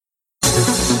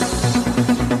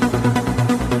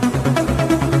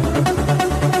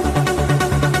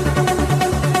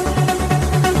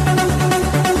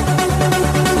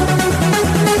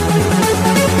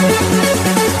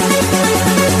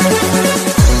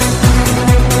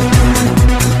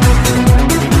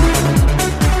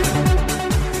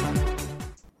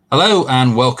Hello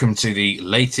and welcome to the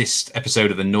latest episode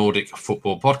of the Nordic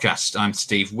Football Podcast. I'm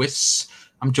Steve Wiss.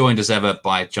 I'm joined as ever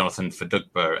by Jonathan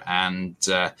Verdugber. And,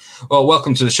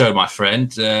 welcome to the show, my friend.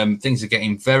 Things are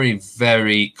getting very,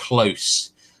 very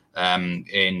close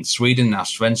in Sweden,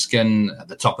 Allsvenskan, at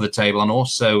the top of the table and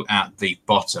also at the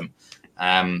bottom.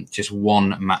 Just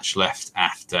one match left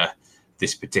after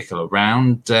this particular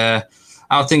round. How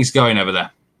are things going over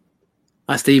there?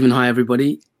 Hi, Stephen. Hi,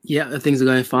 everybody. Yeah, things are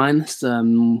going fine. It's,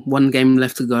 one game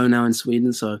left to go now in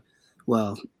Sweden. So,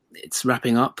 it's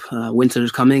wrapping up. Winter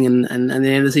is coming and the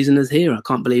end of the season is here. I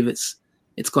can't believe it's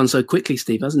gone so quickly,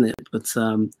 Steve, hasn't it? But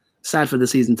sad for the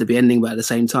season to be ending. But at the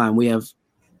same time, we have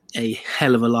a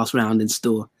hell of a last round in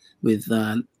store with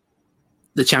the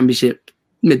championship,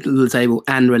 middle of the table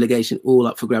and relegation all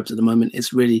up for grabs at the moment.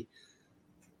 It's really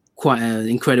quite an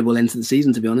incredible end to the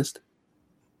season, to be honest.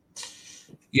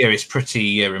 Yeah, it's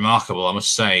pretty remarkable, I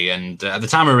must say. And at the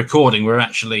time of recording, we're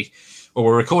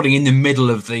recording in the middle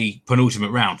of the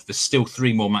penultimate round. There's still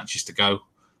 3 more matches to go.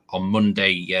 On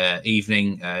Monday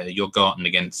evening, Djurgården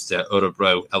against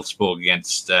Örebro, Elfsborg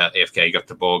against AFK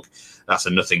Göteborg. That's a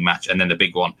nothing match. And then the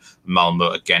big one,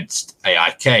 Malmö against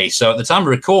AIK. So at the time of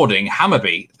recording,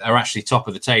 Hammarby are actually top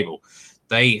of the table.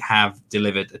 They have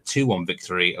delivered a 2-1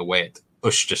 victory away at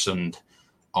Östersund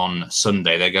on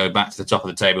Sunday. They go back to the top of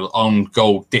the table on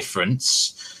goal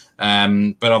difference.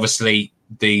 But obviously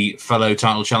the fellow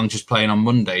title challengers playing on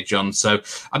Monday, John. So,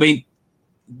 I mean,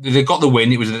 they got the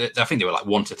win. I think they were like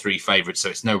 1-3 favourites, so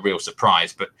it's no real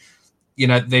surprise. But, you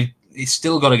know, they've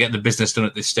still got to get the business done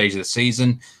at this stage of the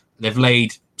season. They've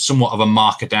laid somewhat of a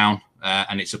marker down,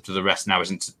 and it's up to the rest now,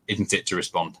 isn't it, to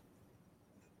respond?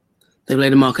 They've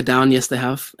laid a marker down, yes, they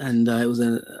have. And it was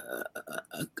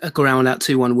a ground out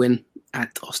 2-1 win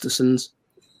at Östersund.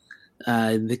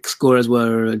 The scorers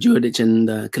were Djurdjic and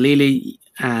Kalili,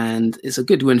 and it's a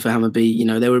good win for Hammarby. You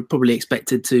know, they were probably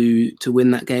expected to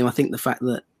win that game. I think the fact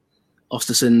that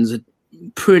Östersund had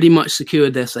pretty much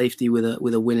secured their safety with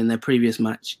a win in their previous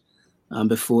match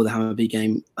before the Hammarby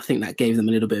game, I think that gave them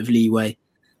a little bit of leeway.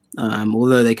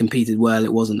 Although they competed well,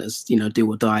 it wasn't as, do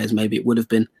or die as maybe it would have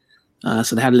been.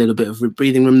 So they had a little bit of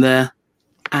breathing room there.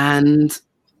 And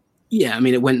yeah, I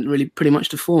mean, it went really pretty much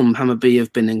to form. Hammarby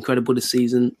have been incredible this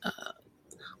season.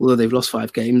 Although they've lost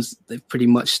 5 games, they've pretty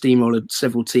much steamrolled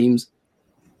several teams.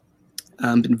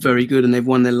 Been very good, and they've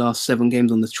won their last 7 games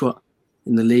on the trot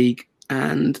in the league.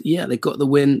 And yeah, they got the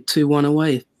win 2-1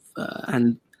 away,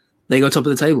 and they go top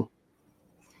of the table.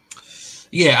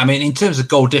 Yeah, I mean, in terms of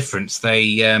goal difference,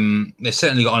 they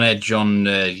certainly got an edge on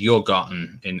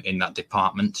Djurgården in that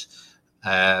department.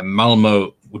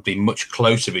 Malmö would be much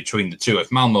closer between the two.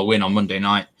 If Malmö win on Monday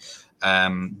night,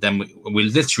 then we're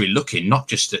literally looking not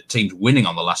just at teams winning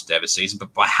on the last day of the season,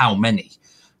 but by how many.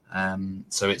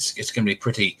 So it's going to be a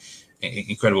pretty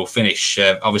incredible finish.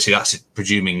 Obviously, that's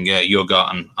presuming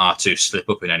Djurgården are to slip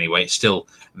up in any way. It's still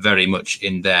very much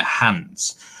in their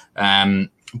hands.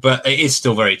 But it is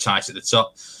still very tight at the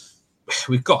top.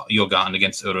 We've got Djurgården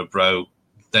against Örebro.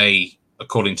 They,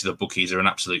 according to the bookies, are an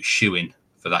absolute shoo-in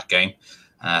for that game.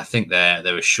 I think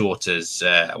they're as short as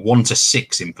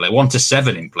 1-6 in play,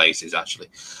 1-7 in places actually.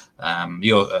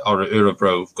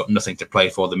 Örebro have got nothing to play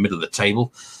for, the middle of the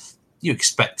table. You're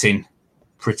expecting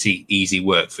pretty easy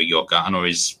work for Djurgården, or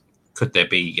could there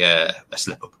be a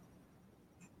slip up?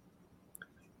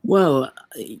 Well,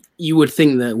 you would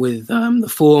think that with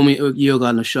the form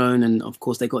Djurgården have shown, and of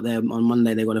course they got there on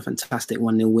Monday, they got a fantastic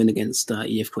 1-0 win against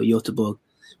IFK Göteborg,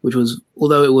 which was,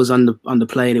 although it was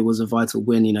underplayed, it was a vital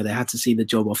win. You know, they had to see the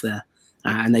job off there,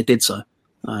 and they did so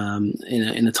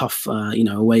in a tough,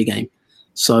 away game.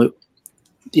 So,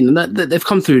 that they've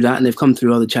come through that, and they've come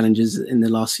through other challenges in the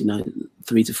last,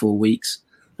 3 to 4 weeks.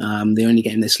 The only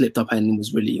game they slipped up in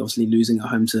was really obviously losing at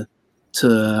home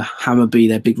to Hammarby,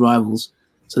 their big rivals.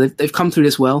 So they've come through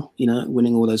this well,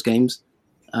 winning all those games.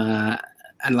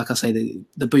 And like I say,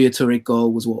 the Buya Turik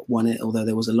goal was what won it, although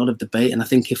there was a lot of debate. And I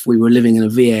think if we were living in a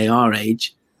VAR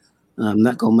age,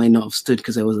 that goal may not have stood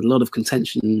because there was a lot of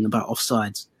contention about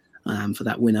offsides for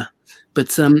that winner.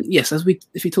 But yes,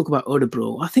 if you talk about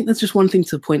Örebro, I think there's just one thing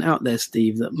to point out there,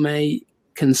 Steve, that may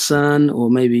concern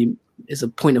or maybe is a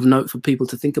point of note for people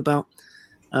to think about.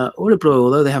 Örebro,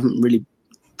 although they haven't really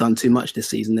done too much this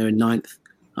season, they're in 9th.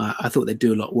 I thought they'd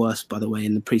do a lot worse, by the way.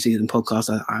 In the preseason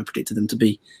podcast, I predicted them to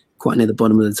be quite near the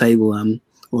bottom of the table,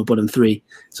 or the bottom 3.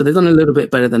 So they've done a little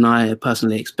bit better than I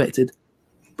personally expected.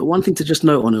 But one thing to just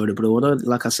note on Örebro, although,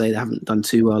 like I say, they haven't done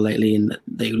too well lately, and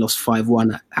they lost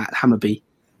 5-1 at Hammarby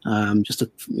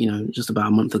just about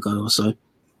a month ago or so.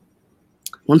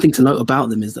 One thing to note about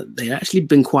them is that they've actually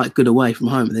been quite good away from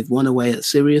home. They've won away at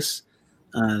Sirius.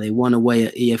 They won away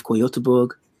at IFK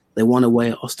Göteborg. They won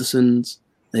away at Östersunds.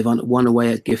 They've won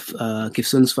away at GIF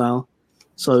Sundsvall.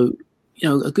 So,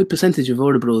 a good percentage of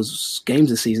Örebro's games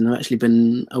this season have actually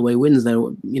been away wins. They're,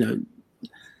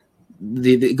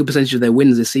 the good percentage of their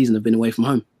wins this season have been away from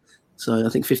home. So I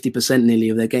think 50% nearly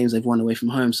of their games they've won away from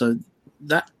home. So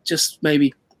that just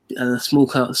maybe a small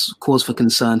cause for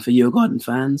concern for Djurgården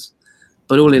fans.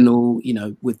 But all in all,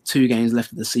 with 2 games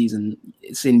left of the season,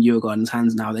 it's in Djurgården's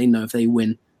hands now. They know if they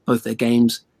win both their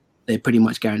games, they're pretty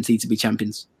much guaranteed to be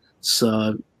champions.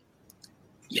 So,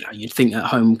 you'd think at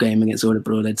home game against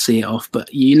Örebro, they'd see it off.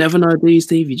 But you never know, do you,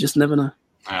 Steve? You just never know.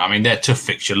 I mean, their tough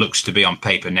fixture looks to be on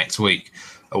paper next week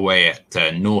away at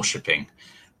Norrköping.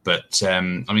 But,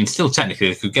 still technically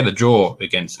they could get a draw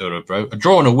against Örebro. A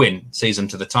draw and a win sees them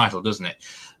to the title, doesn't it?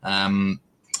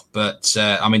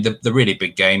 The really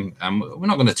big game, we're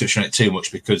not going to touch on it too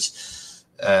much because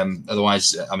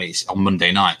otherwise, it's on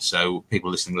Monday night, so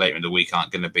people listening later in the week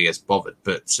aren't going to be as bothered.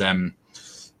 But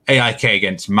AIK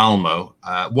against Malmo,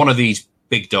 one of these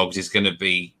big dogs is going to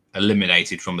be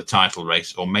eliminated from the title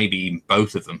race, or maybe even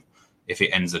both of them if it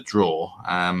ends a draw.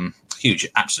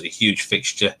 Absolutely huge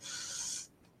fixture.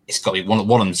 It's got to be one of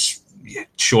them's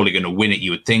surely going to win it,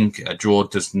 you would think. A draw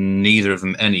does neither of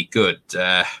them any good.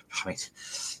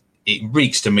 It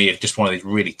reeks to me of just one of these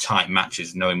really tight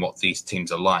matches, knowing what these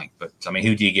teams are like. But,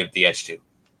 who do you give the edge to?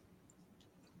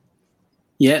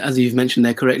 Yeah, as you've mentioned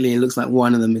there correctly, it looks like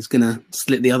one of them is going to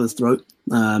slit the other's throat,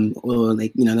 or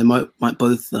they might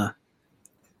both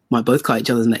cut each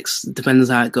other's necks. It depends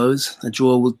how it goes. A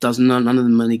draw does none of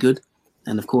them any good,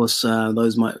 and of course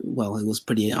those might. Well, it was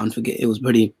pretty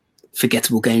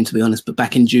forgettable game, to be honest. But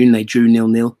back in June, they drew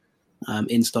 0-0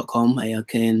 in Stockholm,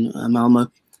 AIK and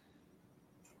Malmo.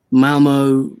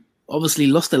 Malmo obviously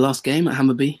lost their last game at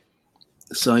Hammarby.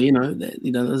 So,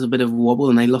 there's a bit of a wobble,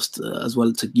 and they lost as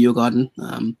well to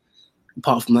Djurgården.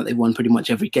 Apart from that, they've won pretty much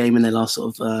every game in their last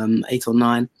sort of 8 or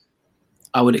 9.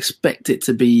 I would expect it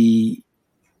to be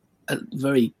a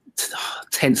very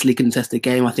tensely contested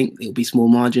game. I think it'll be small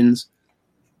margins.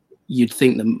 You'd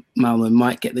think that Malmo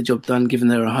might get the job done, given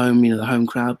they're at home, the home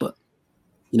crowd. But,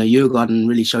 Djurgården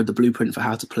really showed the blueprint for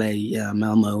how to play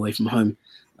Malmo away from home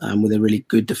with a really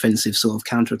good defensive sort of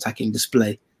counter-attacking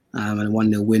display. And a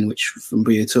 1-0 win, which from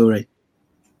Buya Toure.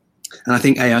 And I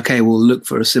think AIK will look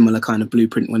for a similar kind of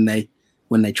blueprint when they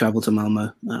travel to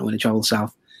Malmo, when they travel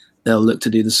south. They'll look to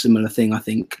do the similar thing. I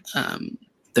think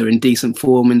they're in decent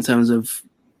form in terms of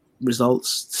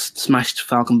results. Smashed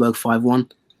Falkenberg 5-1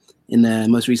 in their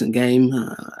most recent game,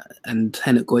 and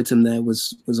Henrik Goitom there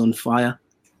was on fire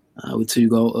with 4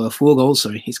 goals.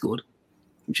 He scored,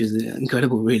 which is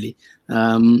incredible, really.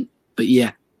 But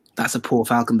yeah. That's a poor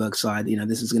Falkenberg side.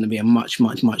 This is going to be a much,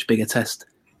 much, much bigger test.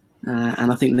 And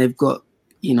I think they've got,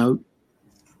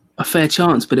 a fair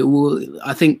chance. But it will,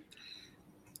 I think,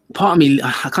 part of me,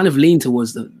 I kind of lean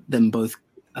towards them both,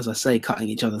 as I say, cutting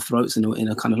each other's throats in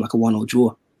a kind of like a 1-1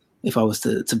 draw, if I was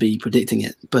to be predicting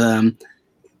it. But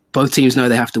both teams know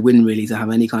they have to win, really, to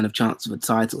have any kind of chance of a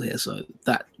title here. So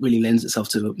that really lends itself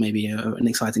to maybe an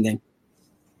exciting game.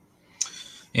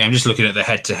 Yeah, I'm just looking at the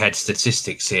head-to-head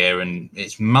statistics here, and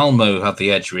it's Malmo have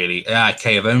the edge, really. AIK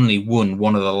have only won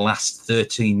one of the last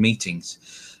 13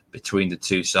 meetings between the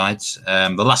two sides.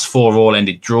 The last 4 all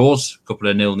ended draws, a couple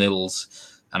of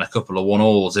 0-0s and a couple of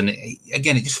 1-1s. And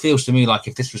it just feels to me like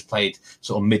if this was played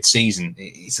sort of mid-season,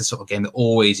 it's the sort of game that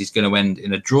always is going to end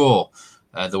in a draw,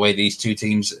 the way these two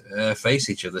teams face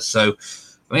each other. So,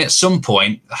 at some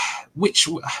point, which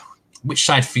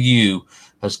side for you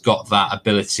has got that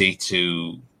ability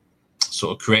to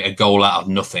sort of create a goal out of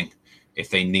nothing if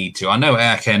they need to? I know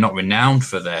AIK are not renowned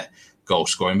for their goal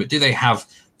scoring, but do they have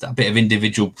that bit of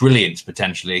individual brilliance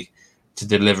potentially to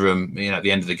deliver them, at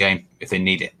the end of the game if they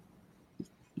need it?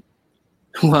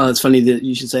 Well, it's funny that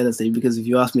you should say that, Steve, because if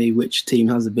you ask me which team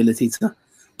has the ability to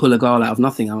pull a goal out of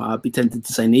nothing, I'd be tempted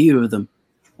to say neither of them.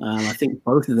 I think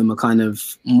both of them are kind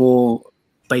of more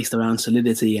based around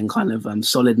solidity and kind of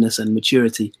solidness and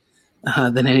maturity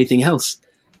than anything else.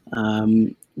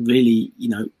 Really,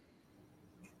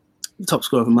 the top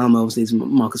scorer for Malmo obviously is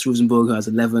Marcus Rosenborg, who has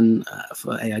 11.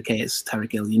 For AIK, it's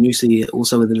Tariq El-Yunusi,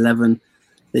 also with 11.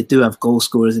 They do have goal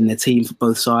scorers in their team for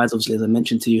both sides. Obviously, as I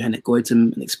mentioned to you, Henrik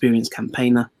Goitom, an experienced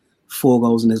campaigner, 4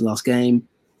 goals in his last game.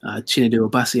 Chinedu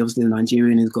Obasi, obviously the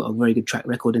Nigerian, who's got a very good track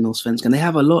record in Allsvenskan. They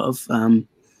have a lot of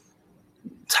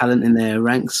talent in their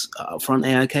ranks up front.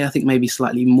 AIK, I think maybe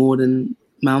slightly more than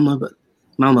Malmo, but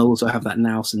Malmo also have that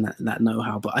nous and that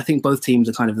know-how. But I think both teams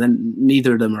are kind of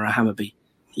neither of them are a Hammarby.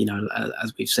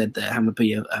 As we've said, the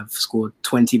Hammarby have scored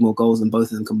 20 more goals than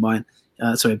both of them combined.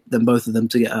 Than both of them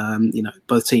to get,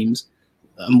 both teams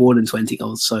more than 20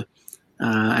 goals. So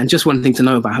And just one thing to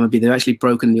know about Hammarby, they've actually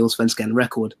broken the Allsvenskan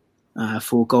record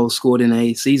for goals scored in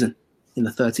a season, in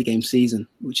a 30-game season,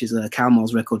 which is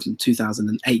Kalmar's record from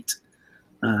 2008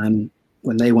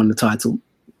 when they won the title.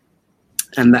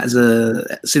 And that's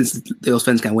since the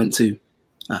Allsvenskan went to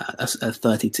a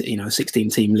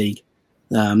 16-team league,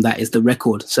 that is the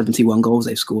record. 71 goals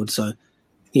they've scored. So,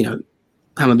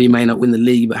 Hammarby may not win the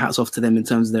league, but hats off to them in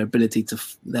terms of their ability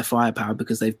their firepower,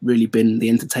 because they've really been the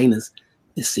entertainers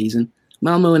this season.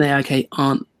 Malmo and AIK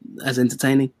aren't as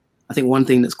entertaining. I think one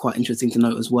thing that's quite interesting to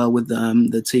note as well with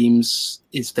the teams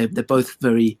is they're both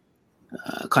very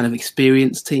kind of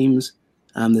experienced teams.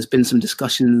 There's been some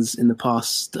discussions in the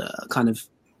past kind of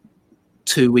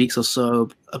 2 weeks or so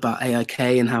about AIK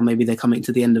and how maybe they're coming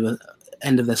to the end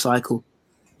of their cycle.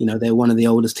 They're one of the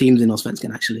oldest teams in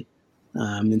Allsvenskan, actually,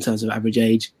 in terms of average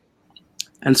age.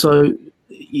 And so,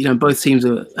 both teams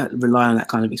rely on that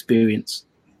kind of experience.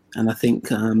 And I think,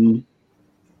 so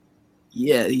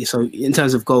in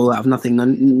terms of goal out of nothing,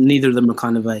 neither of them are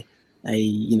kind of a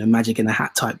magic in a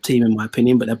hat type team, in my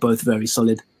opinion, but they're both very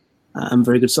solid and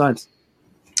very good sides.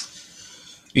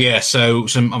 Yeah, so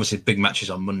some obviously big matches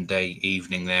on Monday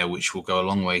evening there, which will go a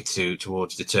long way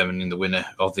towards determining the winner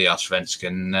of the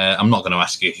Allsvenskan. I'm not going to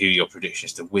ask you who your prediction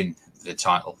is to win the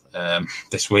title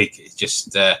this week. It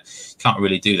just can't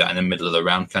really do that in the middle of the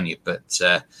round, can you? But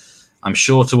I'm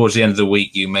sure towards the end of the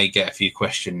week you may get a few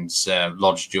questions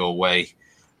lodged your way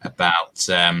about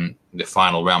the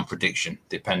final round prediction,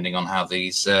 depending on how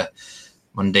these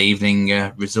Monday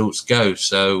evening results go.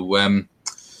 So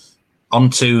on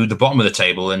to the bottom of the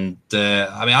table, and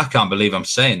I can't believe I'm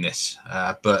saying this,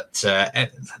 but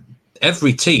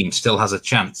every team still has a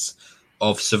chance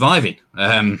of surviving.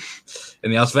 In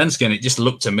the Allsvenskan, it just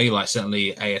looked to me like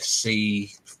certainly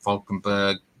AFC,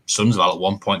 Falkenberg, Sundsvall at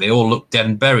one point, they all looked dead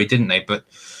and buried, didn't they? But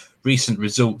recent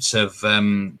results have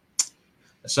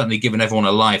certainly given everyone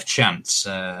a live chance.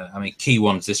 Key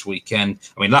ones this weekend.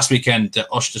 Last weekend,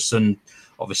 Östersund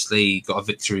obviously got a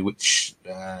victory, which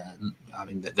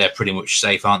they're pretty much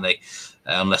safe, aren't they?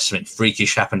 Unless something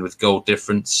freakish happened with goal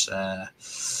difference.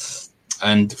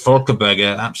 And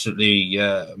Falkenberg, absolutely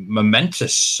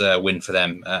momentous win for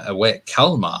them away at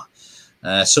Kalmar.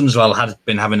 Sundsvall had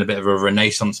been having a bit of a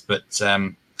renaissance, but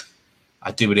I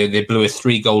do believe they blew a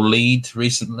 3-goal lead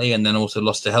recently and then also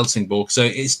lost to Helsingborg. So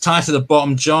it's tight at the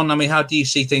bottom. John, how do you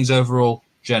see things overall,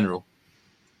 general?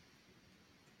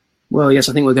 Well, yes,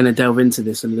 I think we're going to delve into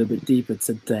this a little bit deeper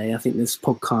today. I think this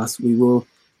podcast, we will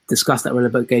discuss that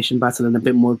relegation battle in a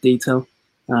bit more detail.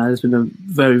 There's been a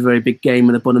very, very big game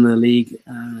at the bottom of the league.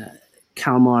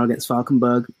 Kalmar against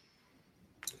Falkenberg.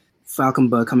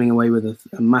 Falkenberg coming away with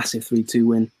a massive 3-2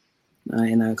 win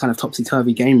in a kind of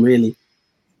topsy-turvy game, really.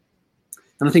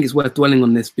 And I think it's worth dwelling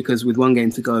on this because with one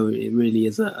game to go, it really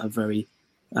is a very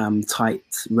tight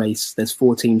race. There's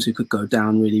 4 teams who could go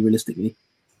down, really, realistically.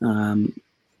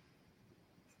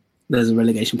 There's a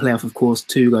relegation playoff, of course.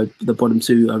 The bottom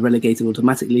 2 are relegated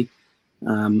automatically.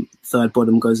 Third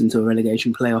bottom goes into a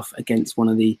relegation playoff against one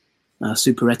of the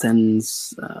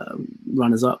Superettan's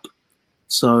runners-up.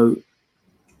 So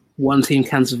one team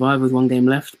can survive with one game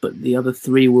left, but the other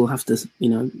 3 will have to,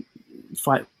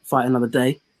 fight another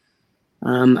day.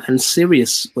 And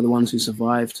Sirius were the ones who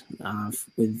survived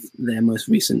with their most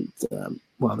recent.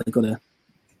 They got a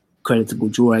creditable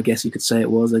draw, I guess you could say it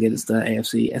was, against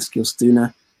AFC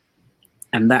Eskilstuna.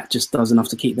 And that just does enough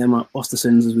to keep them up.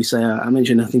 Östersund, as we say, I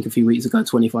mentioned, I think a few weeks ago,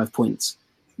 25 points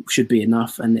should be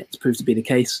enough, and it's proved to be the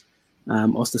case.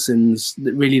 Östersund's,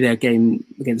 really their game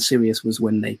against Sirius was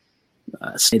when they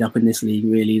stayed up in this league,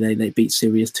 really. They beat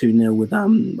Sirius 2-0 with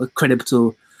a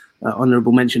creditable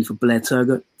honourable mention for Blair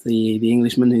Turgott, the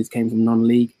Englishman who came from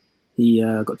non-league. He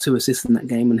got 2 assists in that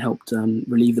game and helped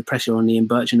relieve the pressure on Ian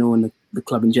Birchinall and the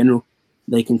club in general.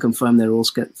 They can confirm their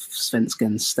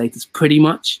Allsvenskan status pretty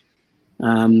much.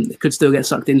 They could still get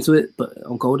sucked into it, but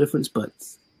on goal difference, but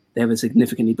they have a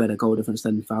significantly better goal difference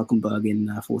than Falkenberg in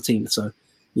 14th. So,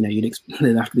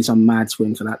 there'd have to be some mad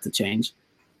swing for that to change.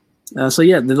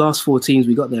 The last 4 teams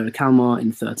we got there are Kalmar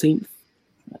in 13th,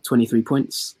 23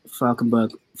 points.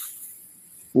 Falkenberg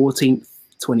 14th,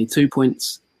 22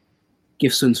 points.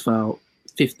 GIF Sundsvall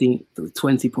 15th with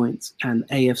 20 points. And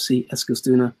AFC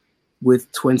Eskilstuna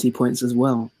with 20 points as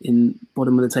well in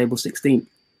bottom of the table 16th.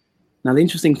 Now, the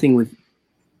interesting thing with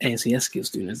AFC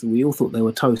Eskilstuna is that we all thought they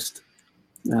were toast,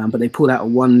 but they pulled out a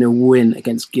 1-0 win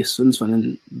against GIF Sundsvall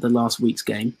in the last week's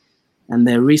game. And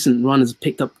their recent run has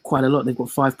picked up quite a lot. They've got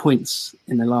 5 points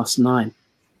in the last 9.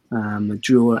 A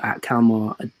draw at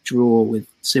Kalmar, a draw with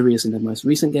Sirius in the most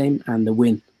recent game, and a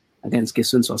win against GIF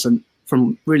Sundsvall. So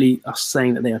from really us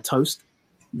saying that they are toast,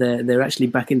 they're actually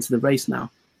back into the race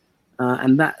now.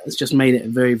 And that has just made it a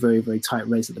very, very, very tight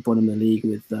race at the bottom of the league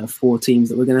with 4 teams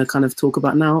that we're going to kind of talk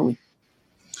about now, aren't we?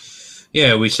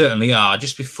 Yeah, we certainly are.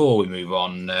 Just before we move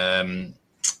on,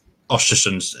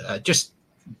 Östersund's, just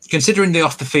considering the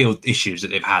off-the-field issues that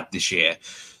they've had this year,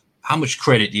 how much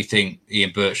credit do you think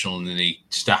Ian Birchnell and the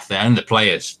staff there and the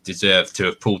players deserve to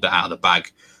have pulled that out of the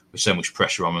bag with so much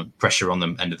pressure on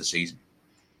them end of the season?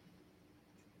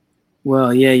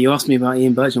 Well, yeah, you ask me about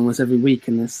Ian Birchnell almost every week,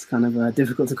 and it's kind of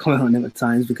difficult to comment on him at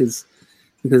times because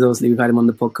obviously we've had him on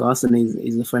the podcast and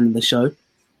he's a friend of the show.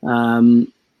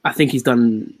 I think he's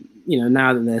done,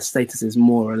 now that their status is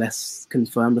more or less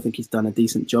confirmed, I think he's done a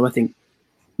decent job. I think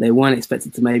they weren't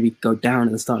expected to maybe go down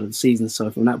at the start of the season,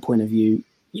 so from that point of view,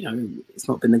 it's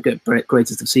not been the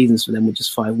greatest of seasons for them with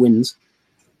just 5 wins.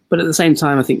 But at the same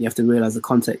time, I think you have to realise the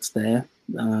context there.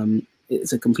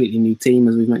 It's a completely new team,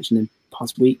 as we've mentioned in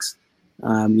past weeks.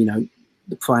 The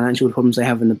financial problems they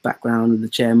have in the background with the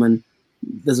chairman.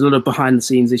 There's a lot of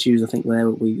behind-the-scenes issues, I think, where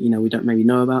we don't maybe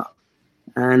know about.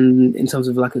 And in terms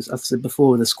of, like I've said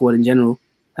before, the squad in general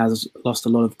has lost a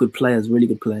lot of good players, really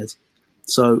good players.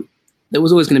 So there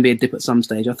was always going to be a dip at some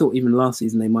stage. I thought even last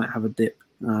season they might have a dip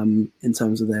in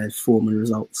terms of their form and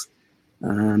results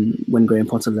when Graham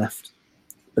Potter left.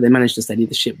 But they managed to steady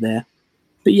the ship there.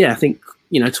 But yeah, I think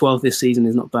 12th this season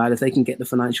is not bad. If they can get the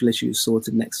financial issues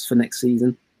sorted for next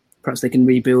season, perhaps they can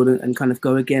rebuild and kind of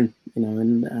go again.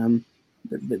 And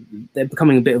they're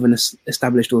becoming a bit of an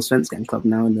established Allsvenskan club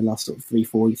now in the last sort of 3,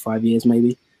 4, 5 years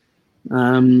maybe.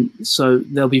 So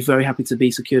they'll be very happy to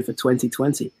be secured for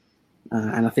 2020.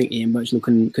 And I think Ian Birchnell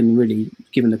can really,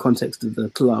 given the context of the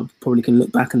club, probably can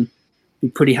look back and be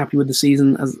pretty happy with the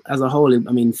season as a whole.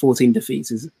 I mean, 14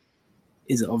 defeats is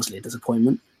obviously a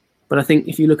disappointment. But I think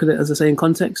if you look at it, as I say, in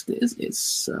context,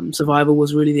 it's survival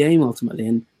was really the aim ultimately.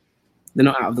 And they're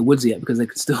not out of the woods yet because they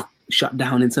could still shut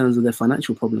down in terms of their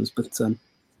financial problems. But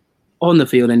on the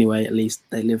field anyway, at least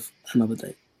they live another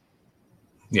day.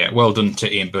 Yeah, well done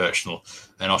to Ian Birchnell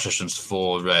and Östersund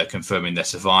for confirming their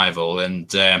survival.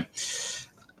 And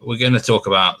we're going to talk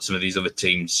about some of these other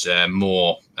teams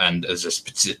more and as a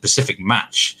specific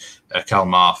match,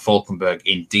 Kalmar Falkenberg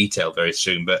in detail very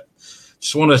soon. But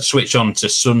just want to switch on to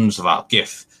Sundsvall,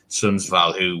 GIF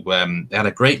Sundsvall, who they had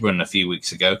a great run a few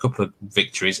weeks ago, a couple of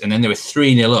victories, and then they were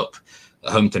 3-0 up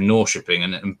at home to Norrköping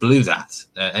and blew that,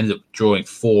 ended up drawing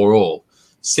 4-4.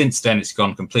 Since then, it's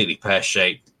gone completely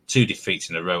pear-shaped, 2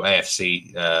 defeats in a row.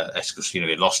 AFC Eskilstuna,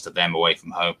 they lost to them away from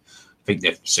home. I think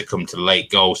they've succumbed to late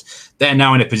goals. They're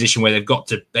now in a position where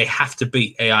they have to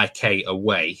beat AIK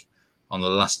away on the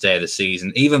last day of the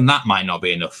season. Even that might not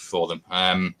be enough for them.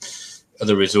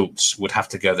 Other results would have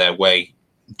to go their way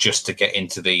just to get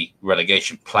into the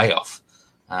relegation playoff.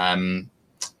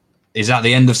 Is that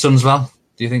the end of Sundsvall,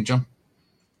 do you think, John?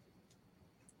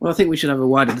 Well, I think we should have a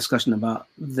wider discussion about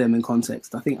them in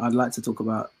context. I think I'd like to talk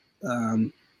about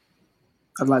the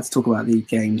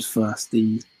games first,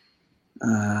 the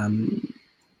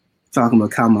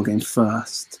Falkenberg Kalmar game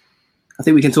first. I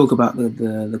think we can talk about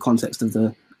the context of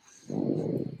the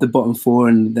bottom 4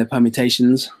 and their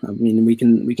permutations. I mean, we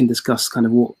can discuss kind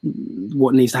of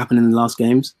what needs to happen in the last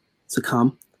games to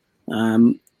come.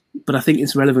 But I think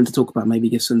it's relevant to talk about maybe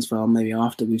GIF Sundsvall maybe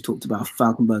after we've talked about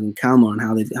Falkenberg and Kalmar and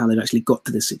how they've actually got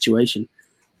to this situation.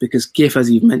 Because GIF,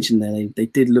 as you've mentioned there, they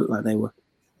did look like they were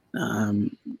at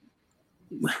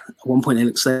one point they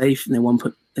looked safe, and at one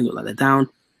point they looked like they're down.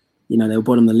 They were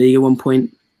bottom of the league at one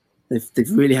point.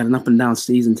 They've really had an up and down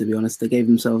season, to be honest. They gave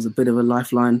themselves a bit of a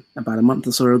lifeline about a month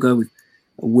or so ago with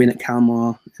a win at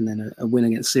Kalmar and then a win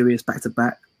against Sirius back to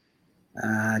back,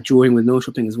 drawing with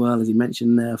Norrköping as well, as you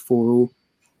mentioned there, 4-4.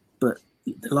 But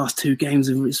the last 2 games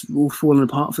have all fallen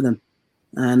apart for them.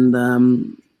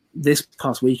 And this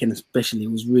past weekend especially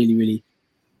was really, really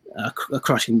a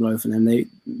crushing blow for them.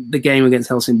 The game against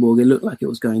Helsingborg, it looked like it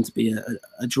was going to be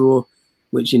a draw,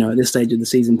 which, at this stage of the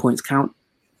season, points count.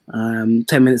 10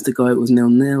 minutes to go, it was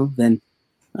 0-0. Then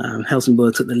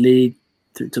Helsingborg took the lead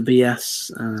through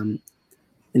Tobias in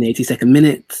the 82nd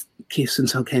minute. GIF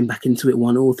Sundsvall came back into it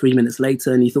 1-1 3 minutes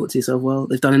later, and you thought to yourself, well,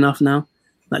 they've done enough now.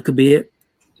 That could be it.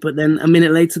 But then a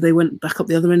minute later, they went back up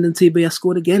the other end and Tobias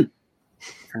scored again.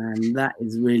 And that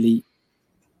is really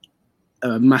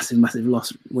a massive, massive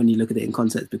loss when you look at it in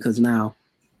context, because now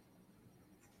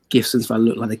GIF Sundsvall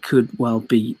look like they could well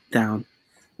be down.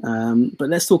 But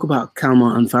let's talk about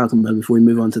Kalmar and Falkenberg before we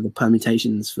move on to the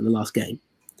permutations for the last game.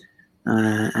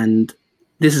 And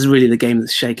this is really the game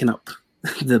that's shaken up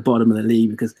the bottom of the league,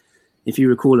 because if you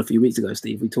recall a few weeks ago,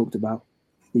 Steve, we talked about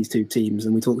these 2 teams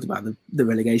and we talked about the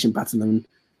relegation battle, and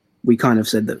we kind of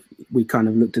said that we kind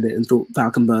of looked at it and thought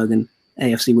Falkenberg and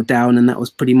AFC were down, and that was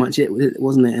pretty much it,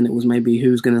 wasn't it? And it was maybe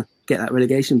who's going to get that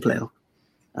relegation playoff.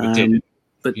 We did,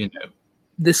 but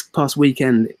this past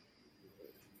weekend, it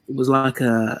was like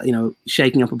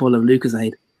shaking up a bottle of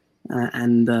Lucozade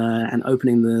and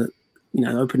opening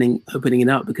it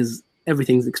up, because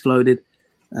everything's exploded.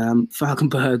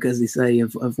 Falkenberg, as they say,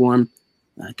 have won.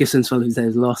 Gibson Solomon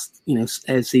has lost.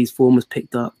 AFC's form has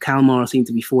picked up. Kalmar seem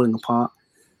to be falling apart,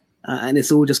 and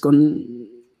it's all just gone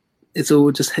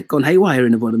haywire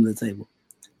in the bottom of the table.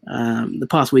 The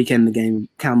past weekend, the game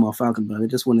Kalmar Falkenberg, I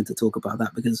just wanted to talk about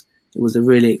that because it was a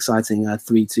really exciting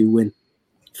 3-2 win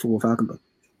for Falkenberg.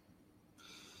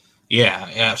 Yeah,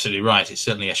 you're absolutely right. It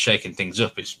certainly has shaken things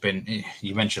up. It's been,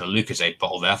 you mentioned a Lucozade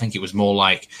bottle there. I think it was more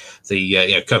like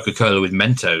the Coca-Cola with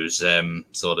Mentos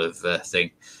sort of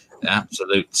thing.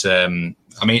 Absolute. I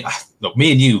mean, look,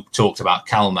 me and you talked about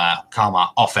Kalmar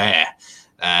off air.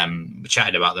 We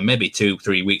chatted about them maybe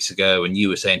 2-3 weeks ago, and you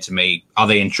were saying to me, "Are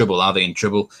they in trouble? Are they in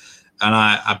trouble?" And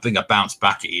I think I bounced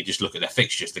back at you. Just look at their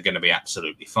fixtures; they're going to be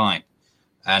absolutely fine.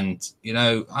 And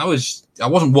I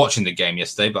wasn't watching the game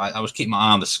yesterday, but I was keeping my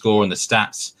eye on the score and the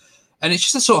stats. And it's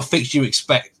just the sort of fixture you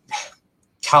expect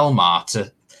Kalmar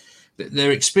to.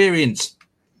 Their experienced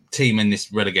team in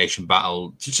this relegation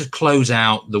battle to just close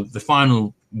out the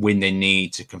final win they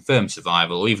need to confirm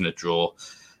survival, or even a draw.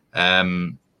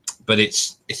 But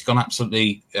it's gone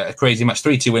absolutely a crazy match.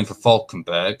 3-2 win for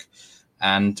Falkenberg,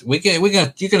 and you're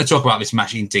going to talk about this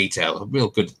match in detail. A real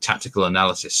good tactical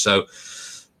analysis.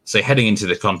 So heading into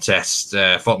the contest,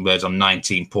 Falkenberg's on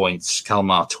 19 points,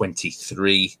 Kalmar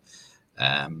 23.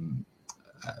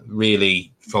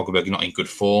 Really, Falkenberg not in good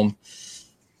form.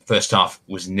 First half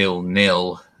was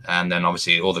 0-0, and then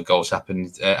obviously all the goals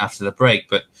happened after the break.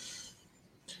 But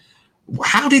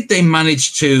how did they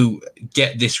manage to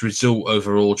get this result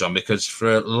overall, John? Because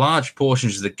for large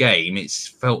portions of the game, it's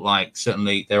felt like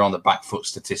certainly they're on the back foot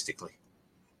statistically.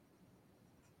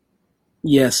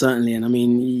 Yeah, certainly. And I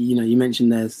mean, you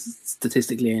mentioned there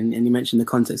statistically, and you mentioned the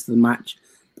context of the match.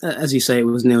 As you say, it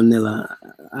was 0-0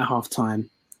 at half time.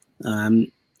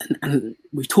 And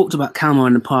we've talked about Kalmar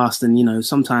in the past, and,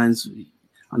 sometimes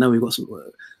I know we've got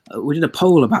we did a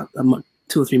poll about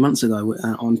 2 or 3 months ago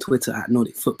on Twitter at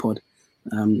Nordic Footpod,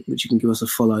 which you can give us a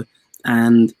follow.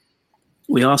 And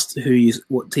we asked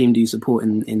what team do you support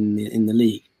in the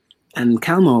league? And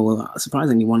Kalmar were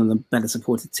surprisingly one of the better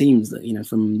supported teams that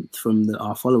from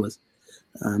our followers.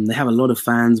 They have a lot of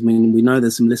fans. I mean, we know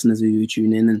there's some listeners who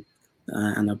tune in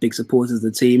and are big supporters of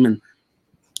the team. And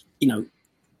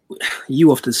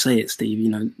you often say it,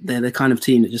 Steve. They're the kind of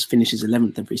team that just finishes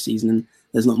 11th every season, and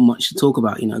there's not much to talk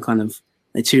about. Kind of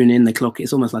they tune in, they clock it.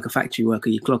 It's almost like a factory worker.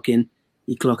 You clock in,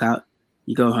 you clock out,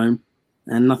 you go home,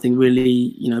 and nothing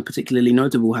really, particularly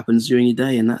notable happens during your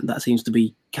day. And that seems to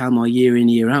be Kalmar year in,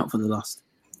 year out for the last,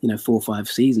 4 or 5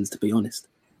 seasons, to be honest.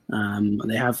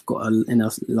 They have got an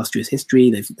illustrious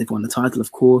history. They've won the title,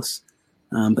 of course.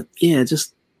 But yeah,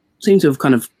 just seem to have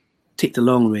kind of ticked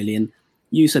along, really. And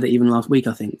you said it even last week,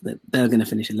 I think, that they're going to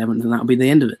finish 11th and that'll be the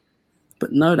end of it.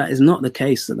 But no, that is not the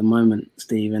case at the moment,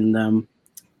 Steve. And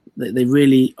they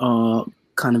really are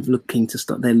kind of looking to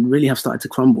start. They really have started to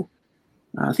crumble.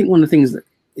 I think one of the things that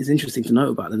is interesting to note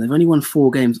about them, they've only won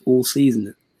 4 games all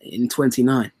season in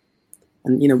 29.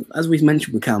 And, as we've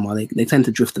mentioned with Kalmar, they tend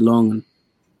to drift along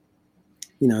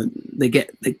and, they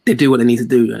do what they need to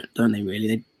do, don't they,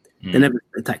 really? They're never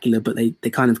spectacular, but they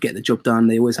kind of get the job done.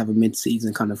 They always have a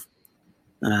mid-season kind of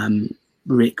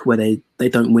rick where they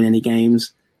don't win any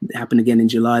games. It happened again in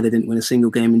July. They didn't win a single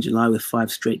game in July with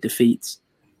 5 straight defeats.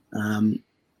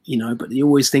 But you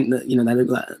always think that, they look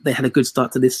like they had a good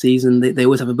start to this season. They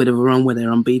always have a bit of a run where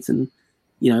they're unbeaten.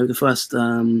 In the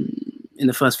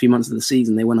first few months of the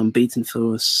season, they went unbeaten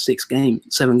for 7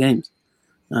 games.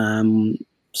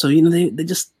 They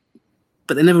just,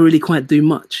 but they never really quite do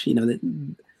much.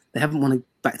 They haven't won a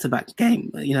back-to-back game.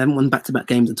 They haven't won back-to-back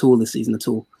games at all this season at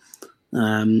all.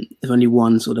 They've only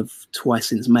won sort of twice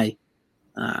since May.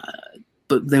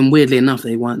 But then weirdly enough,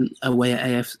 they won away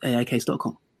at AIK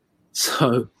Stockholm.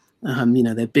 So,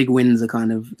 their big wins are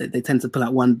kind of, they tend to pull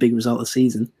out one big result a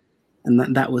season.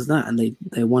 And that was that. And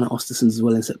they won at Östersund as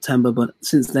well in September. But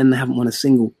since then, they haven't won a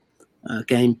single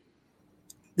game.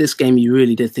 This game, you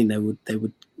really did think they would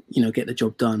get the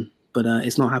job done. But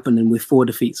it's not happening. With 4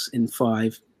 defeats in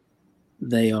 5,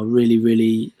 they are really,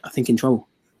 really, I think, in trouble.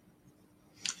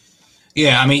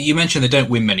 Yeah, I mean, you mentioned they don't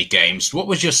win many games. What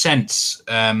was your sense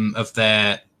of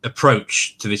their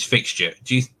approach to this fixture?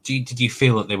 Did you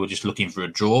feel that they were just looking for a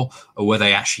draw, or were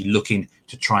they actually looking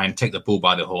to try and take the bull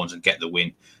by the horns and get the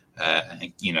win,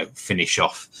 and finish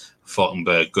off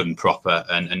Falkenberg good and proper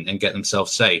and get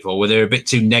themselves safe? Or were they a bit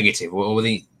too negative, or were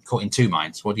they caught in 2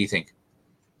 minds? What do you think?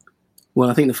 Well,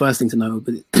 I think the first thing to know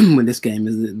with this game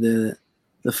is that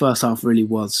the first half really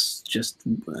was just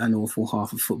an awful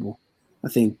half of football. I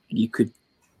think you could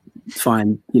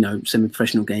find,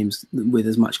 semi-professional games with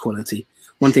as much quality.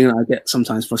 One thing that I get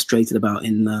sometimes frustrated about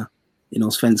in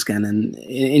Allsvenskan and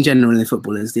in general in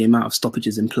football is the amount of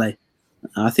stoppages in play.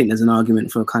 I think there's an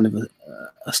argument for kind of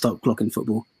a stop clock in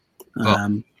football.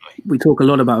 We talk a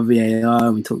lot about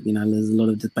VAR. We talk, there's a lot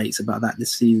of debates about that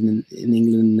this season in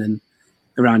England and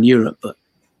around Europe. But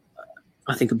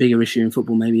I think a bigger issue in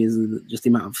football maybe is just the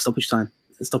amount of stoppage time,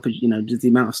 just the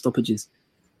amount of stoppages.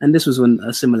 And this was when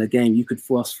a similar game, you could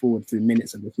fast forward through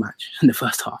minutes of this match in the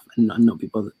first half and not be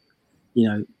bothered.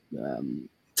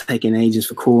 Taking ages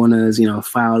for corners, a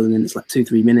foul, and then it's like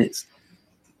 2-3 minutes.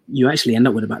 You actually end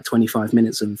up with about 25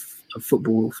 minutes of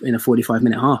football in a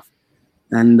 45-minute half.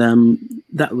 And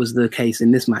that was the case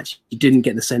in this match. You didn't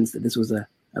get the sense that this was a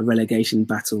relegation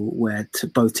battle where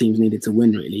both teams needed to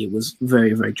win, really. It was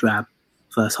very, very drab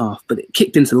first half. But it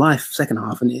kicked into life second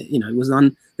half, and it was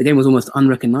the game was almost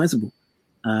unrecognizable.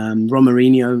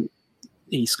 Romarinho,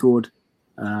 he scored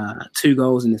 2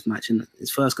 goals in this match, and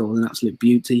his first goal was an absolute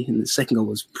beauty, and the second goal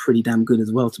was pretty damn good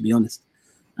as well, to be honest.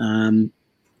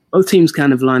 Both teams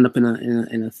kind of lined up in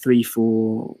a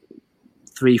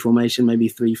 3-4-3 formation, maybe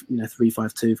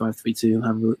 3-5-2,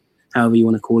 5-3-2, however you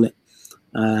want to call it.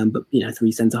 But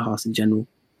 3 centre halves in general.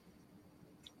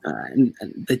 And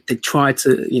they tried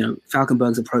to,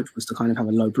 Falkenberg's approach was to kind of have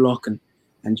a low block and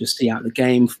just see out the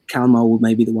game. Kalmar were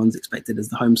maybe the ones expected as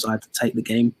the home side to take the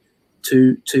game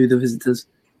to the visitors.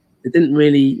 They didn't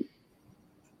really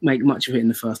make much of it in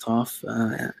the first half.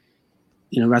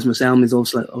 Rasmus Elm is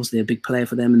also obviously a big player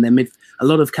for them, and a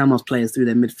lot of Kalmar's players through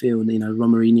their midfield.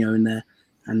 Romarinho in there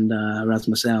and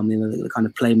Rasmus Elm, the kind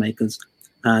of playmakers.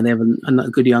 They have a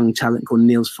good young talent called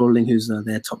Niels Froling, who's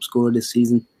their top scorer this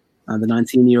season, the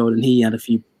 19-year-old, and he had a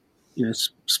few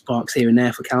sparks here and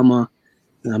there for Kalmar.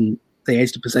 They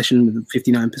edged the possession with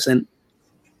 59%.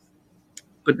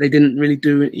 But they didn't really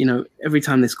do it. Every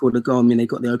time they scored a goal, they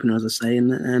got the opener, as I say,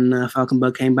 and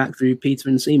Falkenberg came back through Peter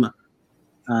and Seema.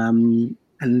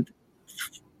 And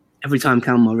every time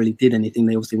Kalmar really did anything,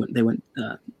 they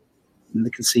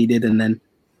conceded and then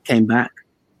came back,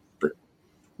 but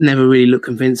never really looked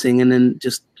convincing. And then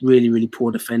just really, really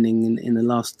poor defending in the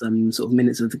last sort of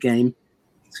minutes of the game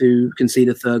to concede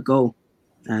a third goal.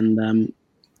 And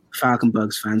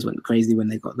Falkenberg's fans went crazy when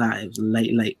they got that. It was a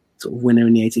late sort of winner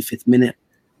in the 85th minute.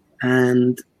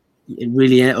 And it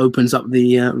really opens up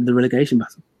the relegation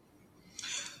battle.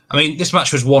 I mean, this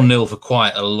match was 1-0 for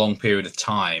quite a long period of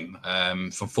time,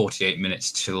 from 48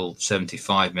 minutes till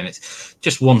 75 minutes.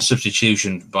 Just one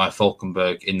substitution by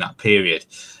Falkenberg in that period.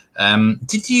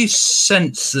 Did you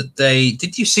sense that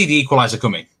did you see the equaliser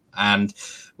coming? And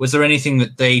was there anything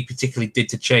that they particularly did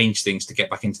to change things to get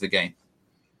back into the game?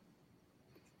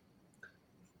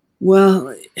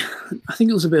 Well, I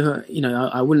think it was a bit of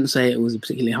I wouldn't say it was a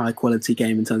particularly high quality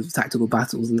game in terms of tactical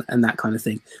battles and that kind of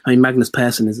thing. I mean, Magnus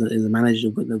Persson is a manager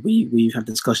that we've had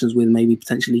discussions with, maybe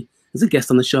potentially as a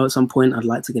guest on the show at some point. I'd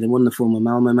like to get him on, the former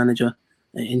Malmö manager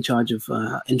in charge of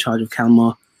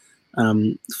Kalmar.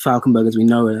 Falkenberg, as we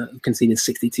know, conceded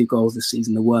 62 goals this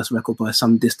season, the worst record by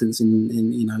some distance in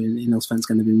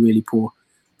Allsvenskan. They've been really poor.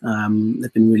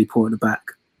 They've been really poor at the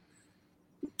back.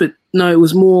 But no, it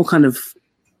was more kind of,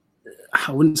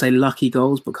 I wouldn't say lucky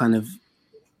goals, but kind of,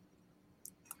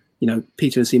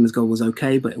 Peter and Seema's goal was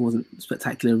okay, but it wasn't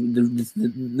spectacular.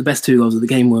 The best 2 goals of the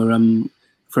game were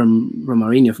from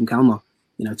Romarinho from Kalmar.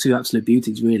 2 absolute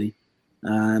beauties, really.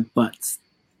 But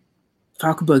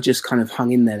Falkenberg just kind of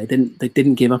hung in there. They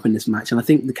didn't give up in this match, and I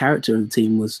think the character of the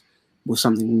team was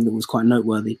something that was quite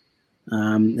noteworthy.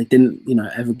 They didn't,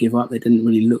 ever give up. They didn't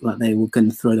really look like they were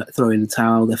going to throw in the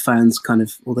towel. Their fans kind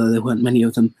of, although there weren't many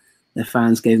of them, their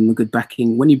fans gave them a good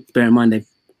backing. When you bear in mind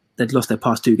they'd lost their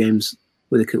past 2 games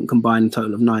with a combined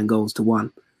total of 9 goals to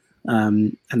 1,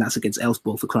 and that's against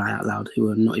Elfsborg, for crying out loud, who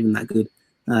are not even that good,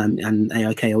 and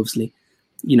AIK obviously.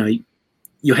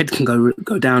 Your head can go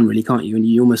down, really, can't you? And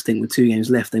you almost think with 2 games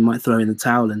left, they might throw in the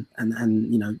towel and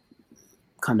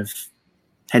kind of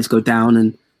heads go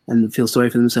down and feel sorry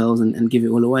for themselves and give it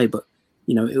all away. But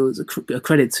it was a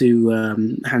credit to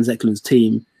Hans Eklund's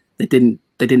team. They didn't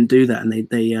do that, and they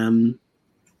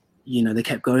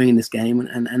kept going in this game,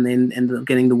 and then ended up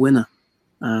getting the winner.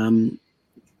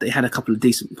 They had a couple of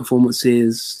decent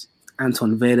performances.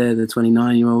 Anton Veda, the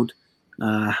 29-year-old,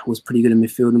 was pretty good in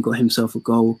midfield and got himself a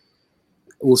goal.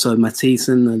 Also,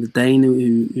 Mathisen, the Dane,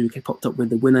 who popped up with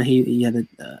the winner, he had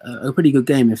a pretty good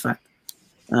game, in fact.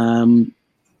 But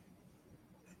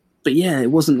yeah, it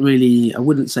wasn't really, I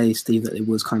wouldn't say, Steve, that it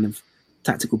was kind of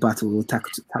tactical battle or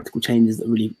tactical changes that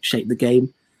really shaped the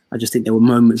game. I just think there were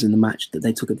moments in the match that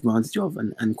they took advantage of,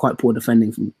 and quite poor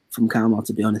defending from Kalmar,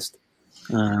 to be honest.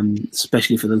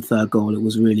 Especially for the third goal, it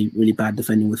was really, really bad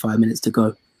defending with 5 minutes to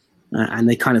go, and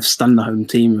they kind of stunned the home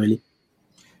team, really.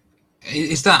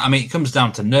 Is that? I mean, it comes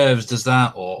down to nerves, does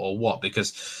that, or what?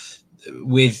 Because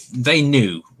they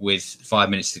knew with 5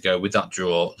 minutes to go with that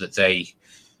draw that they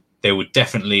would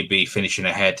definitely be finishing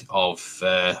ahead of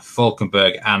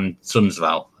Falkenberg and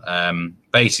Sundsvall.